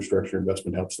infrastructure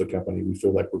investment helps the company. We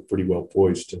feel like we're pretty well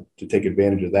poised to take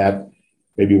advantage of that.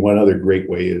 Maybe one other great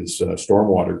way is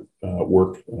stormwater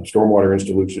work. Stormwater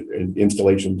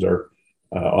installations are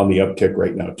on the uptick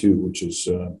right now too, which is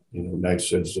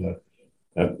nice. As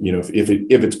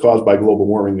if it's caused by global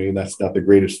warming, I mean, that's not the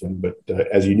greatest thing. But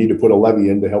as you need to put a levee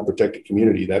in to help protect the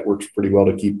community, that works pretty well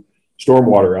to keep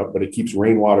stormwater out, but it keeps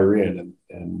rainwater in,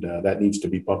 and that needs to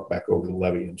be pumped back over the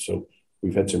levee. And so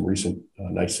we've had some recent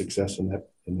nice success in that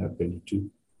venue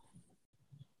too.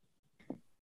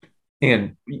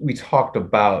 And we talked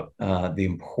about the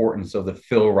importance of the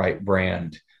Fill-Rite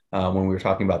brand when we were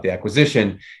talking about the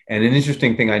acquisition. And an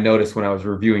interesting thing I noticed when I was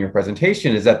reviewing your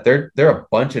presentation is that there are a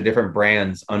bunch of different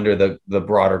brands under the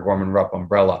broader Gorman-Rupp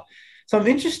umbrella. So I'm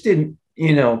interested,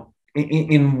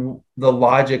 in the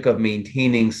logic of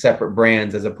maintaining separate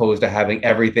brands as opposed to having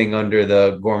everything under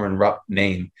the Gorman-Rupp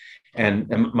name. And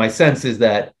my sense is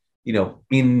that,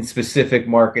 in specific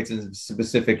markets and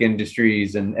specific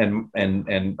industries and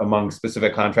among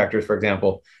specific contractors, for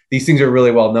example, these things are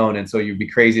really well known. And so you'd be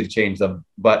crazy to change them.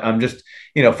 But I'm just,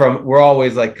 we're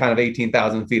always like kind of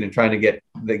 18,000 feet and trying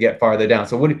to get farther down.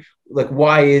 So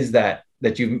why is it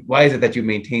that you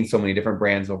maintain so many different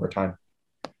brands over time?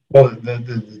 Well,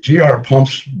 the GR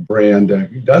Pumps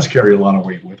brand does carry a lot of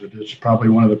weight with it. It's probably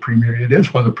one of the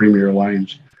premier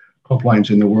lines. Pump lines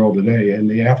in the world today, and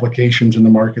the applications in the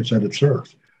markets that it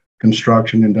serves,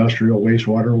 construction, industrial,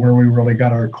 wastewater, where we really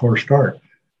got our core start.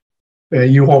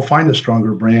 You won't find a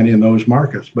stronger brand in those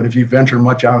markets. But if you venture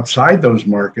much outside those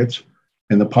markets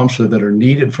and the pumps that are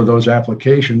needed for those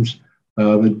applications,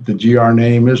 the GR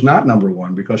name is not number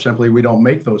one, because simply we don't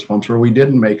make those pumps, or we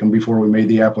didn't make them before we made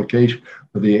the application.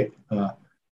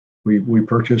 We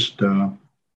purchased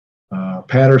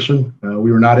Patterson.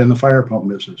 We were not in the fire pump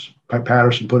business.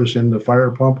 Patterson put us in the fire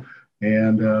pump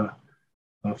and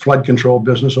flood control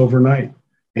business overnight.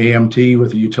 AMT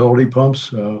with the utility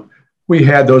pumps. We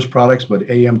had those products, but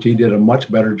AMT did a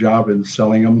much better job in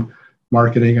selling them,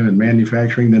 marketing them, and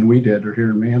manufacturing than we did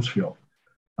here in Mansfield.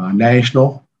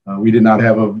 National, we did not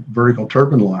have a vertical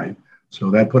turbine line. So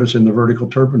that put us in the vertical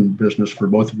turbine business for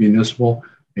both municipal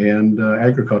and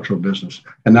agricultural business.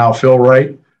 And now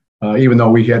Fill-Rite, even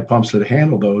though we had pumps that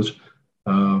handled those,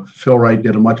 Fill-Rite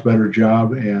did a much better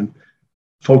job and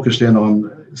focused in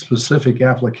on specific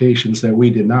applications that we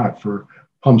did not, for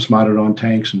pumps mounted on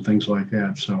tanks and things like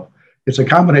that. So it's a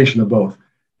combination of both.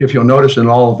 If you'll notice in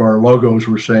all of our logos,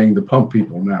 we're saying the pump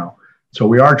people now. So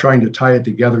we are trying to tie it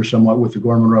together somewhat with the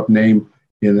Gorman-Rupp name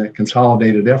in a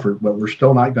consolidated effort, but we're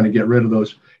still not going to get rid of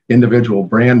those individual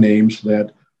brand names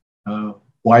that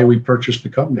why we purchased the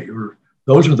company, or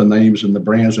those are the names and the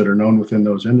brands that are known within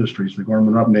those industries. The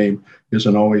Gorman-Rupp name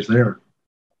isn't always there.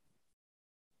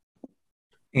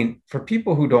 And for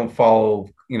people who don't follow,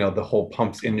 the whole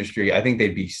pumps industry, I think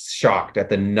they'd be shocked at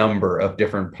the number of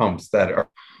different pumps that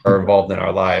are involved in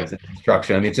our lives and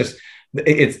construction. I mean,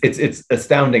 it's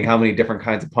astounding how many different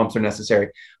kinds of pumps are necessary.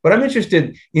 But I'm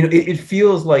interested, it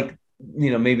feels like,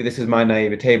 maybe this is my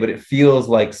naivete, but it feels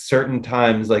like certain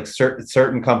times, like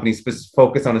certain companies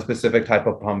focus on a specific type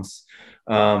of pumps.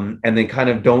 And then kind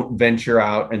of don't venture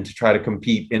out and to try to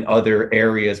compete in other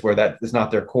areas where that is not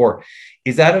their core.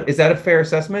 Is that a fair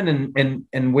assessment?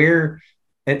 And where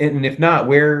And if not,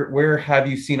 where have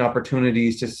you seen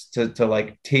opportunities just to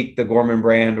like take the Gorman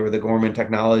brand or the Gorman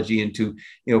technology into,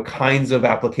 kinds of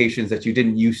applications that you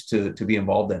didn't used to be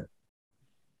involved in?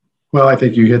 Well, I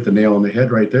think you hit the nail on the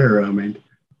head right there. I mean,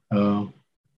 the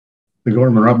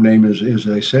Gorman Rupp name is, as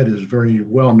I said, is very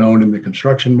well known in the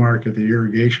construction market, the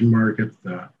irrigation market,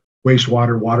 the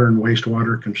water and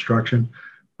wastewater construction.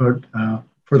 But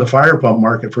for the fire pump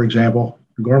market, for example,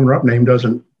 the Gorman Rupp name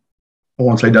I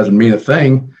won't say doesn't mean a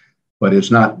thing, but it's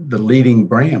not the leading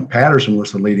brand. Patterson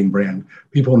was the leading brand.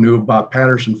 People knew about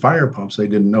Patterson fire pumps. They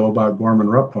didn't know about Gorman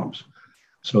Rupp pumps.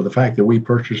 So the fact that we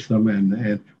purchased them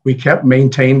and we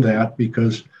maintained that,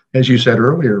 because, as you said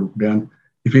earlier, Ben,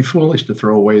 it'd be foolish to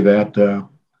throw away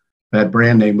that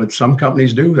brand name. But some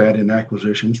companies do that in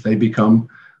acquisitions. They become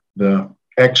the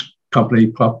X company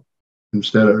pump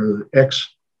instead of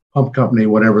X pump company,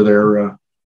 whatever their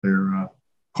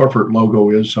corporate logo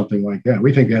is, something like that.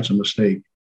 We think that's a mistake.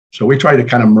 So we try to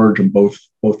kind of merge them both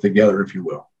together, if you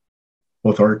will.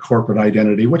 Both our corporate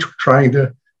identity, which we're trying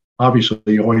to, obviously,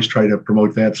 you always try to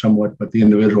promote that somewhat, but the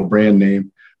individual brand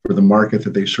name for the market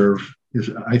that they serve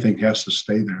I think, has to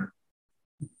stay there.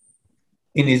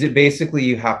 And is it basically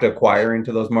you have to acquire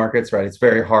into those markets, right? It's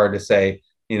very hard to say,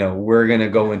 we're going to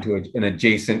go into an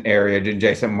adjacent area,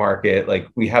 adjacent market. Like,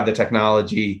 we have the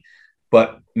technology,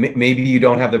 but maybe you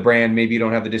don't have the brand, maybe you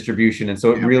don't have the distribution. And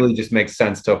so it really just makes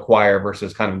sense to acquire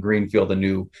versus kind of greenfield a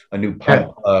new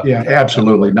pump.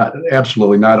 Absolutely.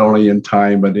 Not only in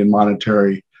time, but in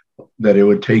monetary, that it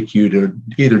would take you to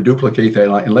either duplicate that,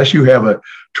 unless you have a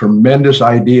tremendous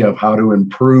idea of how to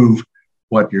improve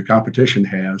what your competition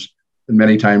has. And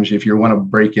many times, if you want to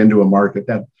break into a market,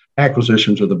 that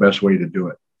acquisitions are the best way to do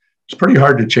it. It's pretty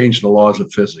hard to change the laws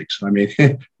of physics. I mean,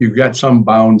 you've got some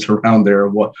bounds around there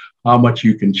of how much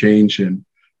you can change, and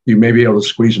you may be able to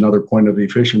squeeze another point of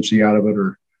efficiency out of it,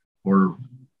 or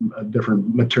a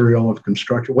different material of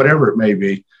construction, whatever it may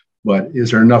be. But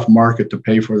is there enough market to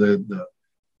pay for the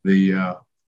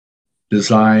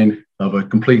design of a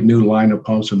complete new line of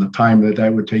pumps and the time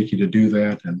that would take you to do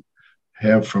that, and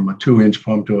have from a 2-inch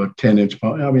pump to a 10-inch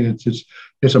pump? I mean,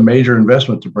 it's a major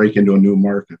investment to break into a new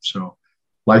market. So,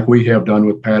 like we have done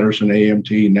with Patterson,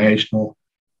 AMT, National,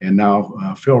 and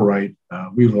now Fill-Rite,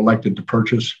 we've elected to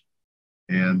purchase,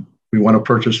 and we want to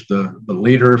purchase the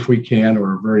leader if we can,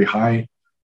 or a very high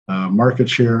market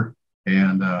share,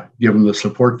 and give them the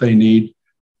support they need,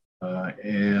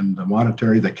 and the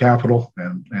monetary, the capital,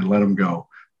 and let them go.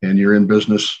 And you're in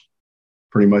business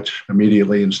pretty much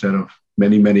immediately instead of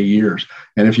many, many years.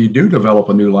 And if you do develop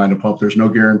a new line of pump, there's no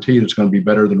guarantee it's going to be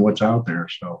better than what's out there.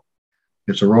 So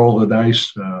it's a roll of the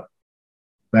dice.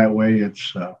 That way,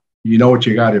 it's you know what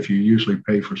you got if you usually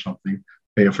pay for something,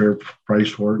 pay a fair price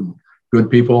for it, and good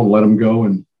people, and let them go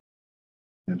and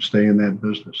stay in that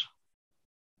business.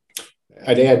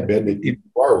 I'd add, Ben, that you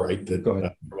are right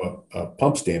that from a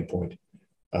pump standpoint,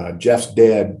 Jeff's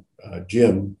dad,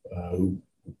 Jim, who's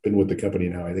been with the company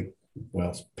now, I think,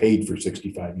 paid for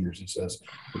 65 years, he says.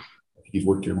 He's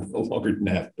worked here longer than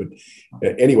that. But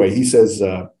anyway, he says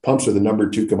pumps are the number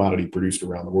 2 commodity produced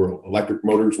around the world. Electric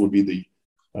motors would be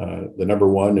the number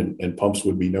 1, and pumps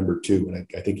would be number 2. And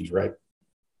I think he's right.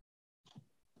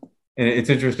 And it's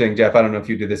interesting, Jeff, I don't know if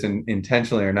you did this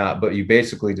intentionally or not, but you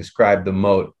basically described the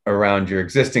moat around your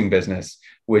existing business,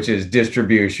 which is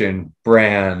distribution,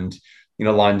 brand,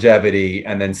 longevity,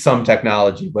 and then some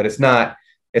technology. But it's not,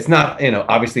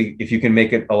 obviously, if you can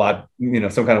make it a lot,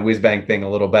 some kind of whiz bang thing a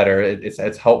little better,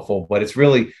 it's helpful, but it's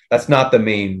really, that's not the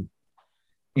main,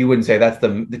 you wouldn't say that's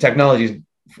the technology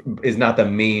is not the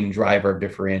main driver of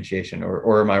differentiation,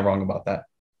 or am I wrong about that?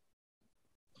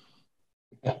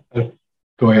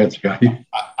 Go ahead, Scotty.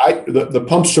 The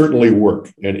pumps certainly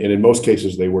work, and in most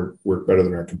cases they work better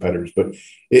than our competitors. But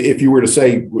if you were to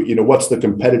say, what's the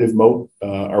competitive moat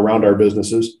around our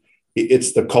businesses,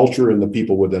 it's the culture and the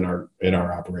people within our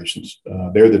operations.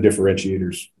 They're the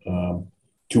differentiators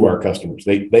to our customers.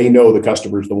 They know the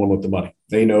customer's the one with the money.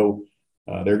 They know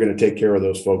they're going to take care of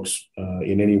those folks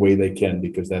in any way they can,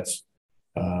 because that's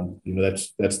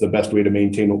the best way to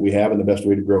maintain what we have and the best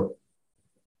way to grow it.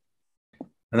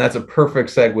 And that's a perfect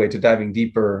segue to diving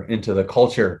deeper into the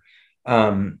culture.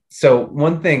 So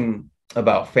one thing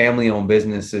about family-owned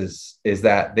businesses is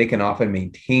that they can often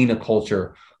maintain a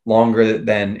culture longer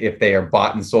than if they are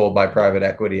bought and sold by private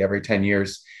equity every 10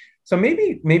 years. So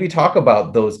maybe talk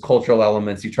about those cultural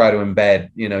elements you try to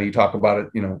embed. You talk about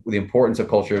it, the importance of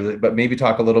culture, but maybe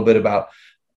talk a little bit about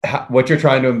what you're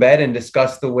trying to embed, and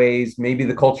discuss the ways maybe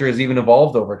the culture has even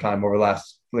evolved over time, over the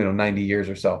last 90 years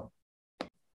or so.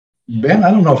 Ben,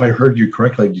 I don't know if I heard you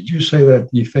correctly. Did you say that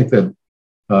you think that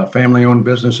family-owned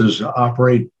businesses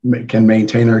can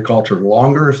maintain their culture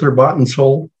longer if they're bought and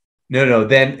sold? No,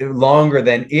 then longer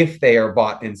than if they are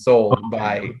bought and sold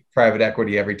by private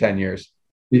equity every 10 years.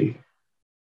 Yeah,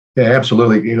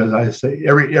 absolutely. Because I say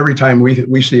every time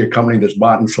we see a company that's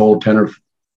bought and sold 10 or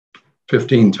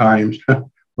 15 times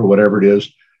or whatever it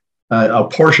is, a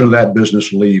portion of that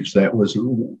business leaves that was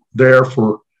there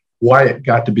for why it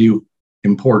got to be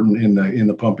important in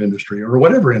the pump industry or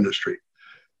whatever industry.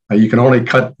 You can only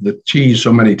cut the cheese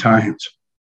so many times.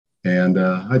 And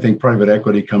I think private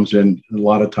equity comes in a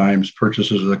lot of times,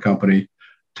 purchases the company,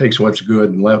 takes what's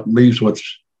good and leaves what's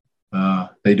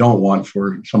they don't want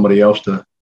for somebody else to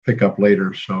pick up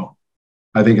later. So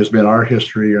I think it's been our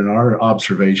history and our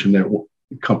observation that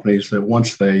companies that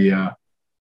once they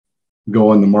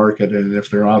go in the market, and if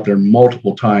they're out there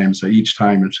multiple times, each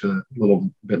time it's a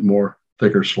little bit more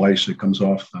thicker slice that comes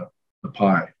off the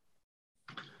pie.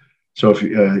 So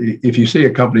if you see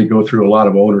a company go through a lot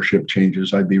of ownership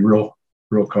changes, I'd be real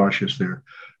cautious there.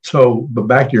 So, but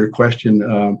back to your question,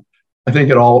 I think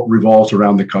it all revolves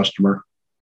around the customer,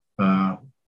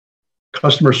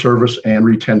 customer service and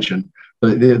retention.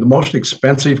 The most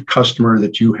expensive customer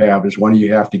that you have is one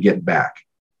you have to get back.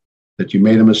 That you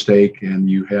made a mistake and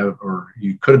you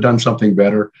could have done something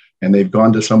better, and they've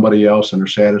gone to somebody else and are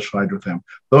satisfied with them.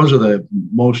 Those are the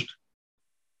most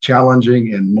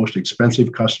challenging and most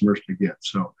expensive customers to get.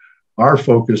 So our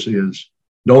focus is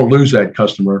don't lose that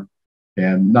customer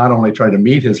and not only try to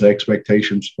meet his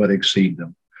expectations, but exceed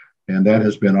them. And that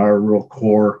has been our real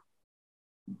core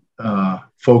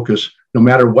focus, no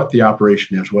matter what the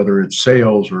operation is, whether it's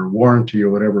sales or warranty or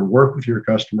whatever. Work with your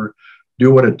customer,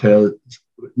 do what it tells,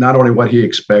 not only what he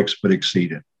expects, but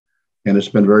exceed it. And it's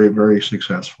been very, very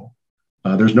successful.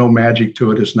 There's no magic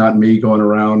to it. It's not me going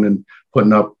around and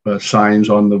putting up signs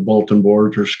on the bulletin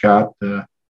boards or Scott.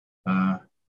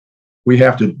 We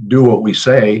have to do what we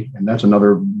say. And that's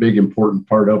another big important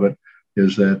part of it,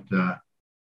 is that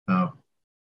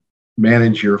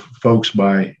manage your folks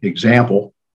by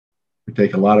example. We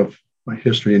take a lot of my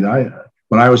history. And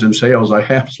when I was in sales, I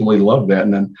absolutely loved that.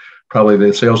 And then probably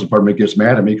the sales department gets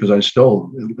mad at me because I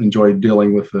still enjoy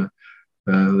dealing with the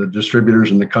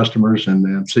distributors and the customers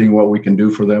and seeing what we can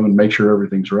do for them and make sure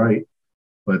everything's right.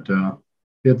 But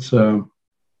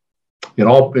it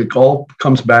all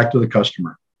comes back to the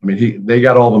customer. I mean, they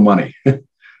got all the money.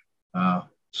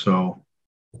 So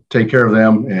take care of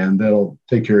them and that'll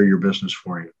take care of your business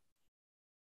for you.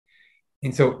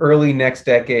 And so early next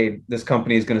decade, this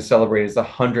company is going to celebrate its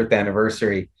 100th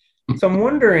anniversary. So I'm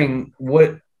wondering,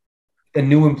 what a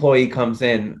new employee comes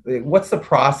in, what's the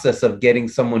process of getting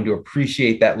someone to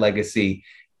appreciate that legacy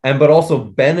but also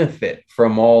benefit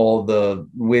from all the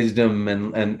wisdom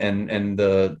and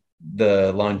the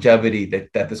longevity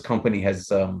that this company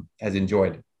has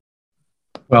enjoyed?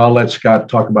 Well, I'll let Scott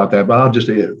talk about that, but I'll just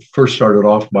first start it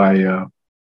off by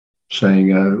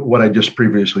saying what I just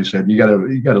previously said. You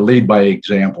got to lead by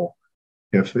example.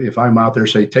 If I'm out there,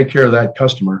 say, take care of that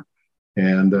customer,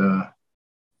 and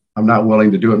I'm not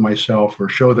willing to do it myself or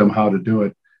show them how to do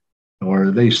it,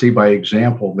 or they see by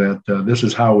example that this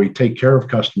is how we take care of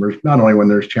customers, not only when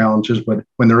there's challenges, but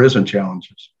when there isn't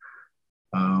challenges.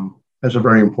 That's a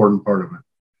very important part of it.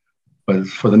 But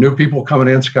for the new people coming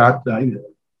in, Scott, I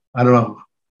don't know.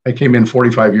 I came in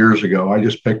 45 years ago. I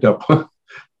just picked up the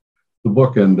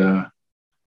book, and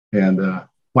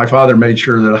my father made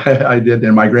sure that I did,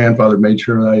 and my grandfather made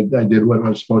sure that I did what I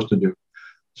was supposed to do.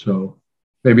 So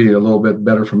maybe a little bit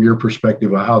better from your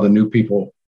perspective of how the new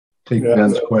people take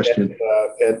Ben's question.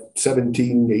 At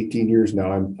 17, 18 years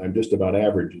now, I'm just about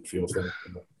average, it feels like,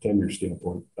 from a tenure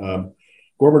standpoint.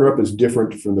 Gorman-Rupp is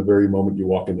different from the very moment you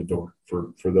walk in the door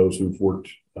for those who've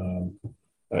worked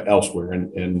elsewhere.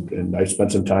 And I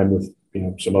spent some time with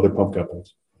some other pump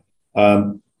companies.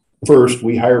 First,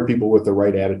 we hire people with the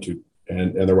right attitude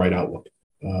and the right outlook.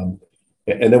 And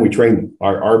then we train them.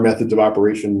 Our methods of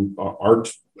operation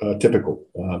aren't typical.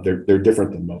 They're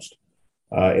different than most.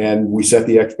 And we set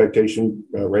the expectation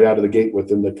right out of the gate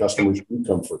within the customers who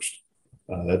come first.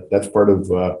 That's part of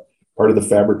the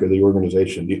fabric of the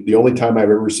organization. The only time I've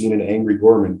ever seen an angry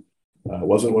Gorman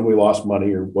wasn't when we lost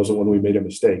money or wasn't when we made a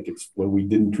mistake. It's when we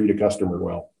didn't treat a customer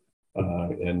well.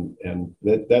 And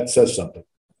that says something.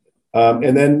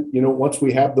 And then, once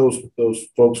we have those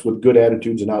folks with good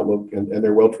attitudes and outlook and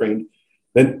they're well trained,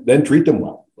 then treat them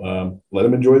well. Let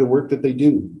them enjoy the work that they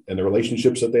do and the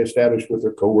relationships that they establish with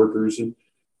their coworkers and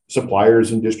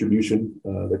suppliers and distribution,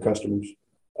 their customers.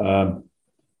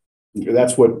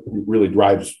 That's what really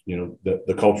drives,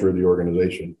 the culture of the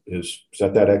organization, is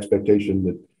set that expectation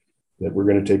that we're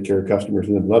going to take care of customers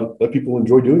and then let people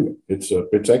enjoy doing it.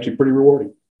 It's actually pretty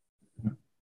rewarding.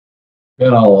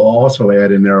 And I'll also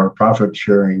add in there our profit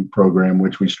sharing program,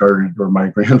 which we started, or my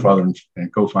grandfather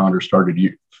and co-founder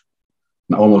started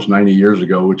almost 90 years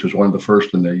ago, which was one of the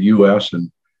first in the U.S.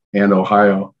 and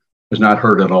Ohio, has not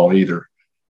hurt at all either.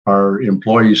 Our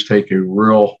employees take a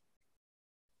real,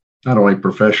 not only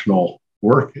professional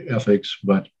work ethics,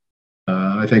 but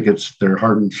I think it's their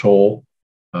heart and soul.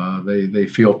 They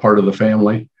feel part of the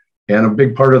family, and a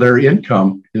big part of their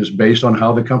income is based on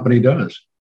how the company does.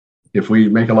 If we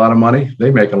make a lot of money,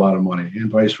 they make a lot of money,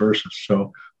 and vice versa.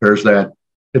 So there's that.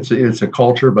 It's a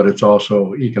culture, but it's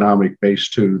also economic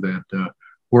based too. That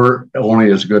we're only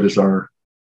as good as our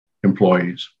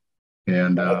employees.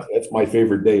 And that's my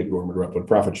favorite day at Gorman-Rupp when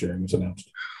profit sharing was announced.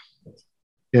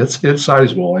 It's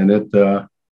sizable, and it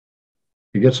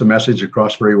gets the message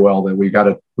across very well that we got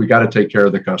to take care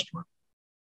of the customer.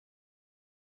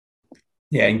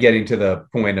 Yeah, and getting to the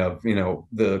point of,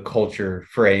 the culture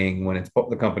fraying when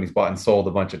the company's bought and sold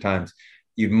a bunch of times,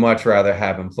 you'd much rather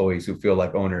have employees who feel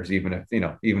like owners, even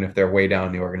if they're way down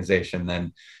in the organization,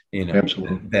 than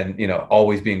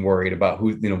always being worried about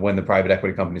who, when the private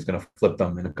equity company is going to flip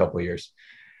them in a couple of years.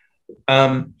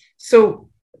 So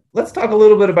let's talk a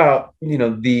little bit about,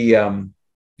 the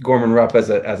Gorman-Rupp as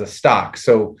a stock.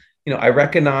 So, I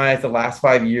recognize the last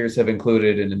 5 years have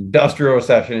included an industrial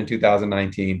recession in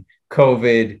 2019,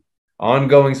 COVID,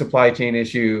 ongoing supply chain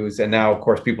issues, and now, of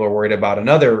course, people are worried about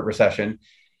another recession.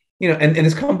 And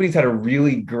this company's had a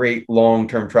really great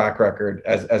long-term track record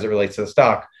as it relates to the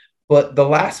stock. But the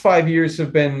last 5 years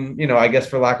have been, I guess,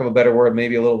 for lack of a better word,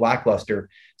 maybe a little lackluster.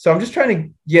 So I'm just trying to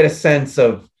get a sense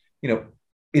of,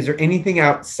 is there anything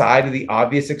outside of the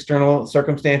obvious external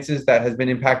circumstances that has been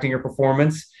impacting your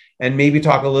performance? And maybe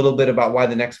talk a little bit about why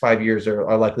the next 5 years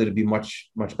are likely to be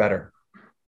much, much better.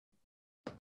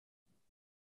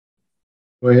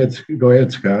 Go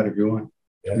ahead, Scott, if you want.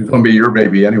 It's going to be your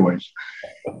baby anyways.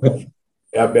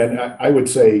 Yeah, Ben, I would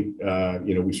say,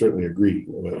 we certainly agree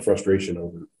with the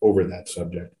frustration over that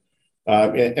subject.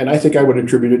 And I think I would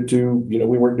attribute it to,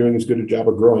 we weren't doing as good a job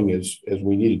of growing as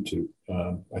we needed to.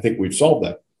 I think we've solved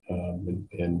that.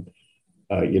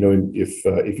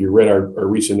 If you read our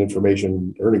recent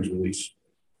information earnings release,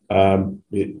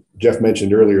 Jeff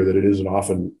mentioned earlier that it isn't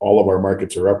often all of our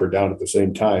markets are up or down at the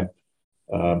same time.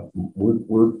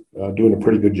 We're doing a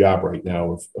pretty good job right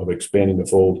now of expanding the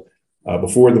fold.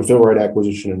 Before the Fill-Rite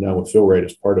acquisition and now with Fill-Rite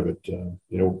as part of it,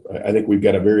 I think we've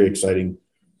got a very exciting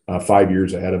 5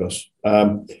 years ahead of us.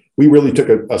 We really took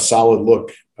a solid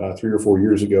look 3 or 4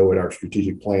 years ago at our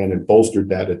strategic plan and bolstered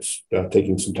that. It's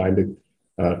taking some time to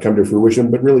come to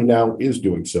fruition, but really now is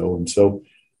doing so. And so,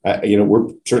 we're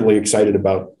certainly excited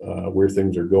about where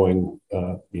things are going.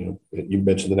 You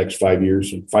mentioned the next 5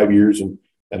 years and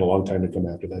a long time to come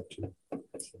after that too.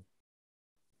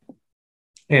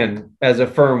 And as a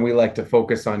firm, we like to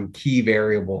focus on key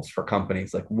variables for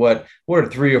companies. Like what are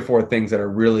 3 or 4 things that are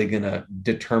really going to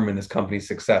determine this company's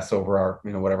success over our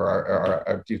 3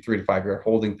 to 5 year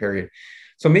holding period.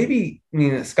 So maybe,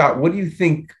 Scott, what do you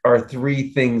think are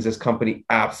 3 things this company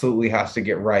absolutely has to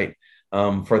get right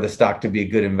for the stock to be a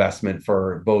good investment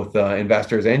for both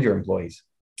investors and your employees?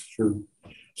 Sure.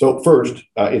 So first,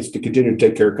 it's to continue to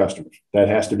take care of customers. That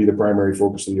has to be the primary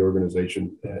focus of the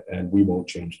organization, and we won't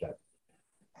change that.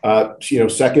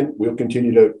 Second, we'll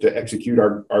continue to execute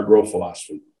our growth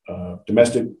philosophy,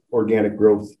 domestic organic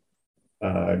growth,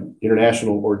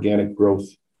 international organic growth,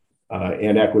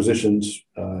 and acquisitions.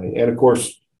 And of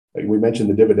course, we mentioned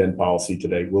the dividend policy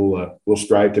today. We'll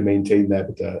strive to maintain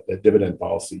that dividend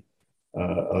policy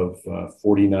of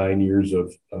 49 years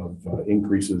of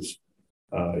increases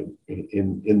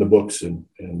in the books, and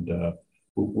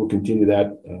we'll continue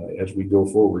that as we go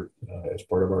forward as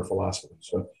part of our philosophy.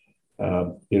 So,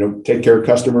 take care of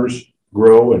customers,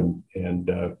 grow, and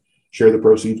share the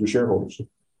proceeds with shareholders.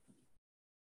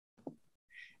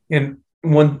 And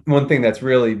one thing that's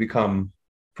really become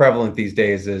prevalent these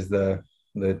days is the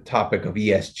topic of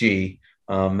ESG,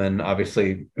 and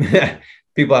obviously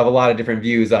people have a lot of different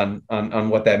views on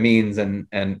what that means and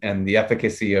the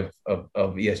efficacy of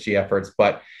ESG efforts.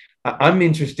 But I'm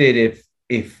interested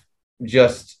if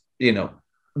just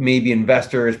maybe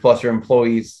investors plus your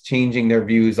employees changing their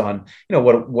views on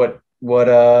what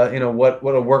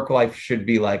a work life should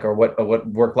be like, or what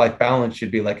work life balance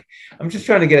should be like. I'm just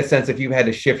trying to get a sense if you had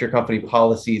to shift your company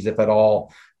policies, if at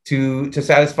all, to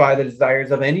satisfy the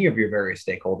desires of any of your various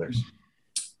stakeholders.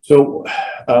 So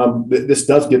this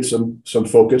does get some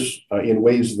focus in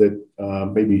ways that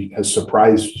maybe has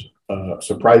surprised us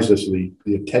the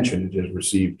attention it has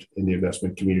received in the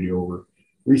investment community over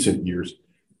recent years.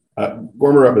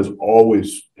 Gorman-Rupp has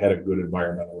always had a good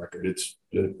environmental record. It's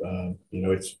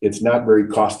not very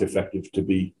cost effective to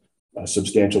be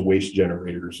substantial waste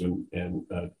generators and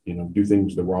do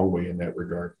things the wrong way in that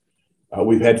regard.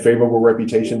 We've had favorable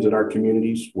reputations in our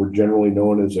communities. We're generally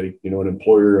known as an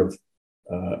employer of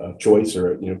choice,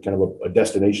 or kind of a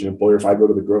destination employer. If I go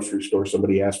to the grocery store,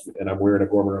 somebody asks, and I'm wearing a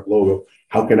Gorman Rupp logo,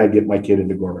 how can I get my kid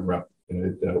into Gorman Rupp?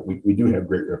 We do have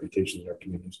great reputations in our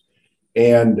communities,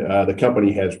 and the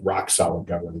company has rock solid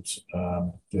governance.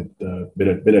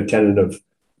 Been a tenet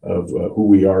of who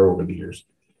we are over the years.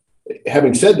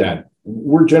 Having said that,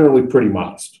 we're generally pretty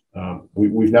modest.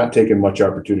 We've not taken much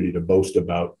opportunity to boast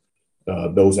about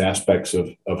those aspects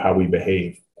of how we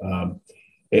behave.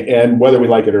 And whether we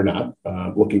like it or not,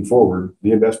 looking forward,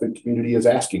 the investment community is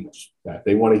asking us that.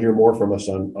 They want to hear more from us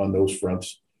on those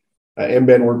fronts. And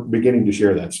Ben, we're beginning to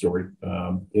share that story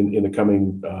in the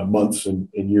coming months and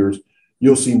years.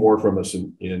 You'll see more from us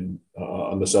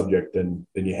on the subject than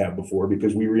you have before,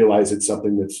 because we realize it's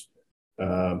something that's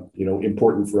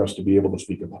important for us to be able to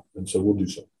speak about, and so we'll do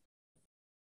so.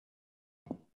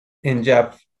 And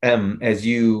Jeff, as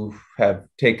you have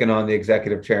taken on the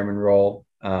executive chairman role,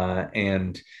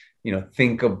 and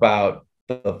think about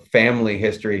the family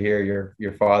history here,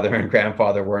 your father and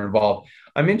grandfather were involved.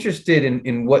 I'm interested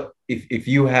in what if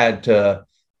you had to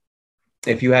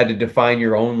define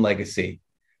your own legacy,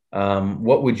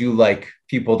 what would you like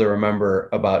people to remember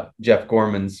about Jeff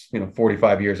Gorman's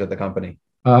 45 years at the company?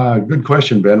 Good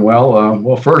question, Ben.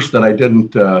 Well, first, that I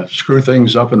didn't screw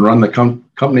things up and run the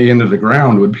company into the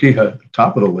ground would be at the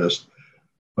top of the list.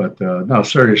 But no,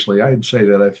 seriously, I'd say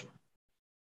that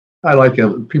I like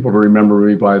people to remember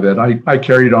me by that. I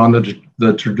carried on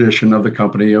the tradition of the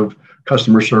company of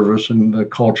customer service and the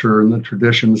culture and the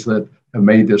traditions that have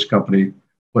made this company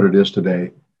what it is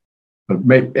today,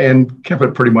 and kept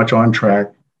it pretty much on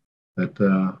track.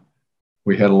 That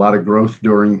we had a lot of growth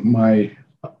during my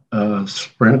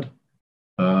sprint.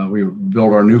 We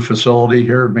built our new facility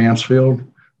here at Mansfield.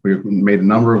 We made a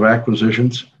number of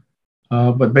acquisitions,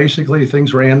 but basically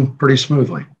things ran pretty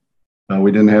smoothly. We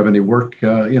didn't have any work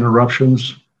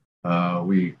interruptions.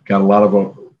 We got a lot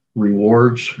of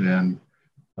rewards and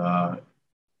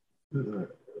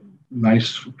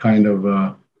nice kind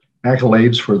of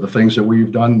accolades for the things that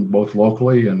we've done both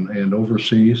locally and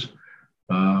overseas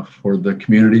for the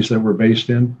communities that we're based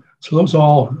in. So those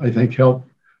all, I think, help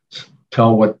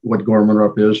tell what Gorman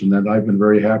Rupp is, and that I've been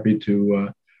very happy to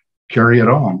carry it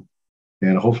on.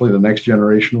 And hopefully the next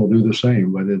generation will do the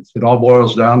same. But it all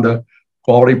boils down to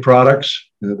quality products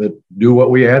that do what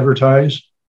we advertise,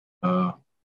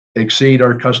 exceed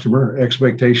our customer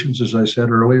expectations, as I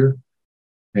said earlier,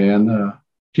 and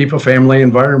keep a family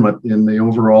environment in the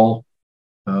overall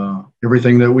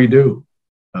everything that we do.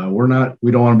 We don't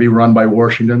want to be run by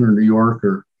Washington or New York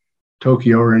or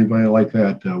Tokyo or anybody like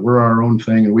that. We're our own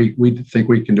thing, and we think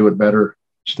we can do it better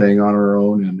staying on our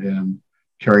own and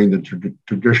carrying the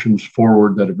traditions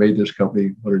forward that have made this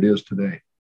company what it is today.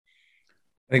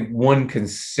 I think one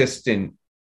consistent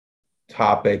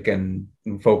topic and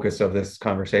focus of this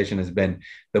conversation has been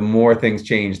the more things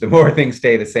change, the more things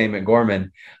stay the same at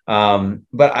Gorman.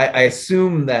 But I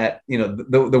assume that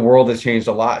the world has changed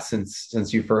a lot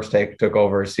since you first took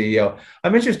over as CEO.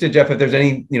 I'm interested, Jeff, if there's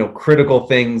any critical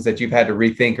things that you've had to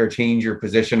rethink or change your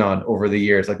position on over the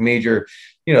years, like major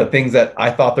things that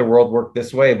I thought the world worked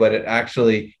this way, but it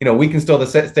actually we can still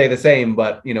stay the same,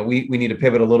 but we need to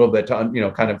pivot a little bit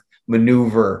to kind of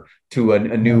maneuver to a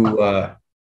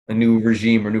new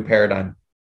regime or new paradigm.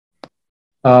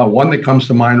 One that comes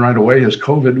to mind right away is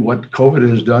COVID. What COVID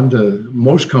has done to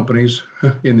most companies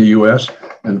in the U.S.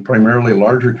 and primarily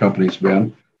larger companies,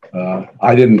 Ben.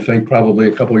 I didn't think probably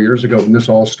a couple of years ago when this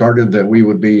all started that we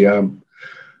would be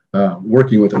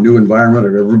working with a new environment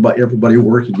of everybody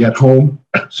working at home,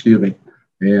 excuse me,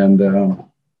 and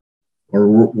or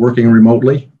working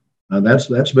remotely. That's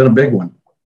been a big one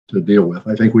to deal with.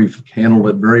 I think we've handled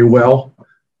it very well,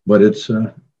 but it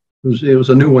was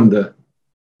a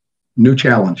new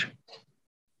challenge.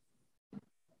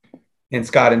 And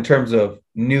Scott, in terms of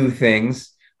new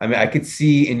things, I mean, I could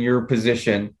see in your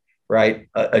position, right,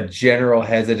 a general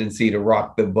hesitancy to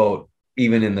rock the boat,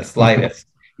 even in the slightest,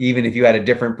 even if you had a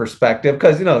different perspective,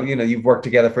 because, you've worked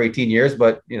together for 18 years,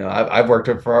 but, I've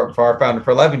worked for our founder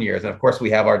for 11 years. And of course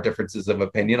we have our differences of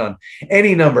opinion on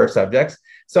any number of subjects.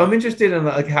 So I'm interested in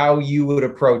how you would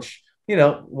approach,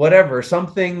 whatever,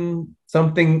 something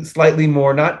slightly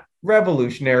more, not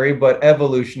revolutionary, but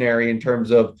evolutionary in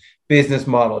terms of business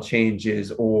model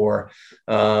changes or,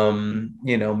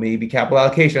 maybe capital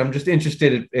allocation. I'm just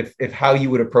interested if how you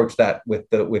would approach that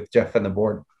with Jeff and the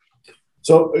board.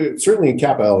 So certainly in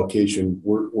capital allocation,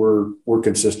 we're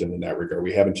consistent in that regard.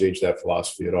 We haven't changed that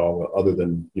philosophy at all, other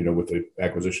than, with the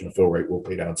acquisition of Fill-Rite, we'll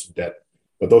pay down some debt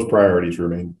but those priorities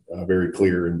remain very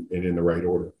clear and in the right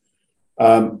order.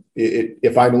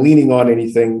 If I'm leaning on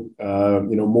anything,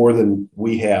 more than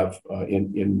we have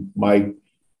in my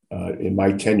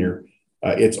tenure,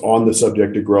 it's on the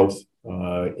subject of growth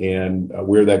and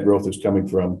where that growth is coming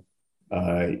from.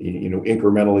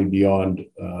 Incrementally beyond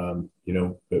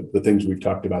the things we've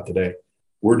talked about today.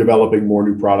 We're developing more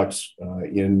new products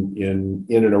in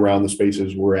and around the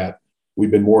spaces we're at. We've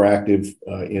been more active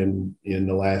in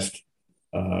the last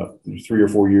 3 or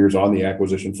 4 years on the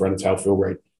acquisition front. It's how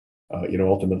Fill-Rite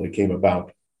ultimately came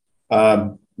about. I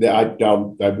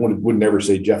would never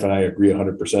say Jeff and I agree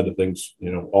 100% of things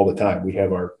all the time. We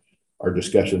have our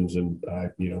discussions and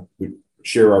we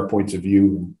share our points of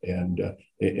view, and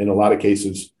in a lot of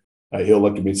cases he'll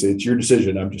look at me and say, "It's your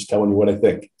decision. I'm just telling you what I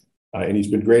think." And he's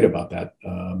been great about that.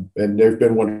 And there's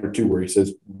been one or two where he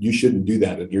says, "You shouldn't do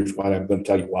that, and here's why. I'm going to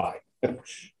tell you why."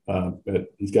 But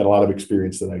he's got a lot of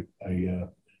experience that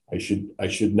I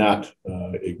should not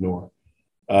ignore.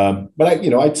 But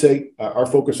I'd say our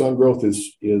focus on growth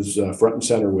is front and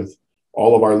center with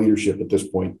all of our leadership at this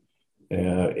point,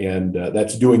 and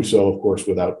that's doing so, of course,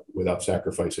 without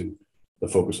sacrificing the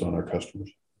focus on our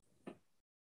customers.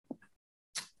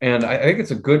 And I think it's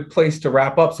a good place to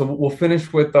wrap up. So we'll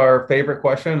finish with our favorite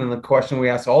question and the question we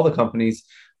ask all the companies.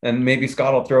 And maybe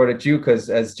Scott, I'll throw it at you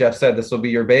because, as Jeff said, this will be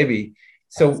your baby.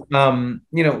 So,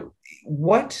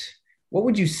 what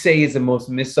would you say is the most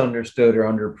misunderstood or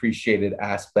underappreciated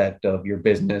aspect of your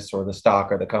business or the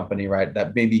stock or the company, right?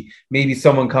 That maybe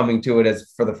someone coming to it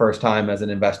as for the first time as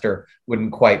an investor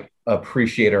wouldn't quite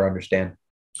appreciate or understand.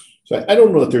 So I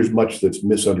don't know that there's much that's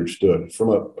misunderstood from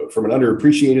an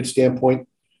underappreciated standpoint.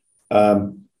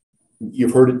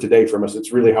 You've heard it today from us.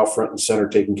 It's really how front and center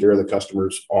taking care of the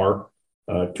customers are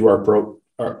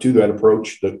to that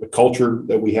approach. The culture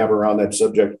that we have around that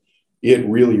subject, it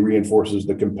really reinforces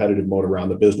the competitive mode around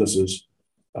the businesses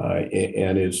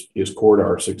and is core to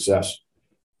our success.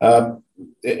 And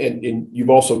you've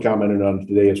also commented on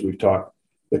today as we've talked,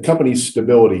 the company's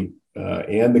stability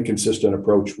and the consistent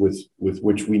approach with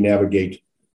which we navigate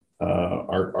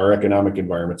our economic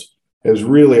environments has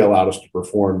really allowed us to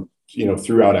perform,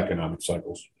 throughout economic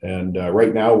cycles. And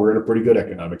right now we're in a pretty good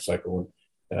economic cycle,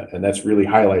 and that's really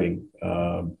highlighting,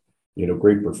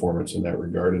 great performance in that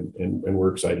regard, and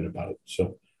we're excited about it.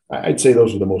 So I'd say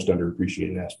those are the most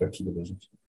underappreciated aspects of the business.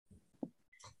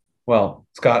 Well,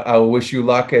 Scott, I will wish you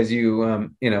luck as you,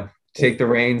 take the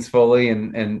reins fully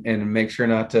and make sure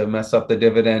not to mess up the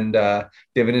dividend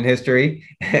history.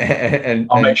 and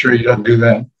I'll make sure he doesn't do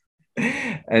that.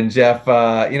 And Jeff,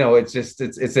 you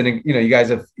guys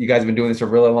have been doing this a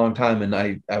really long time. And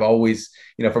I've always,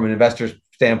 from an investor's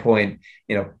standpoint,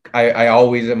 I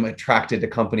always am attracted to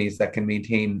companies that can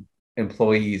maintain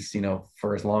employees,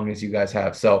 for as long as you guys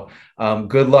have. So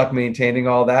good luck maintaining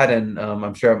all that. And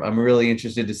I'm really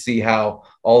interested to see how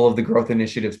all of the growth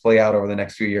initiatives play out over the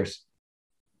next few years.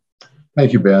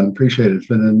 Thank you, Ben. Appreciate it. It's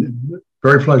been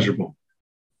very pleasurable.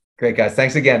 Great, guys.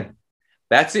 Thanks again.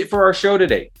 That's it for our show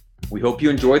today. We hope you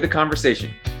enjoyed the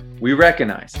conversation. We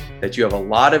recognize that you have a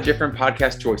lot of different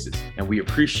podcast choices, and we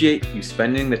appreciate you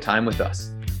spending the time with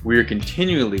us. We are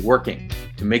continually working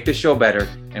to make the show better,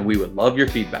 and we would love your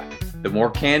feedback. The more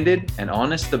candid and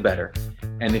honest, the better.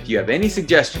 And if you have any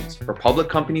suggestions for public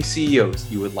company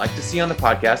CEOs you would like to see on the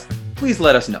podcast, please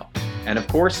let us know. And of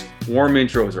course, warm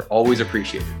intros are always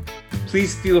appreciated.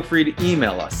 Please feel free to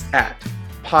email us at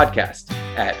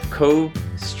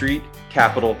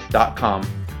podcast@covestreetcapital.com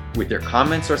with your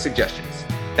comments or suggestions.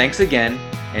 Thanks again,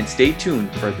 and stay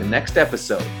tuned for the next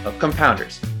episode of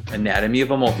Compounders, Anatomy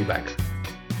of a Multibagger.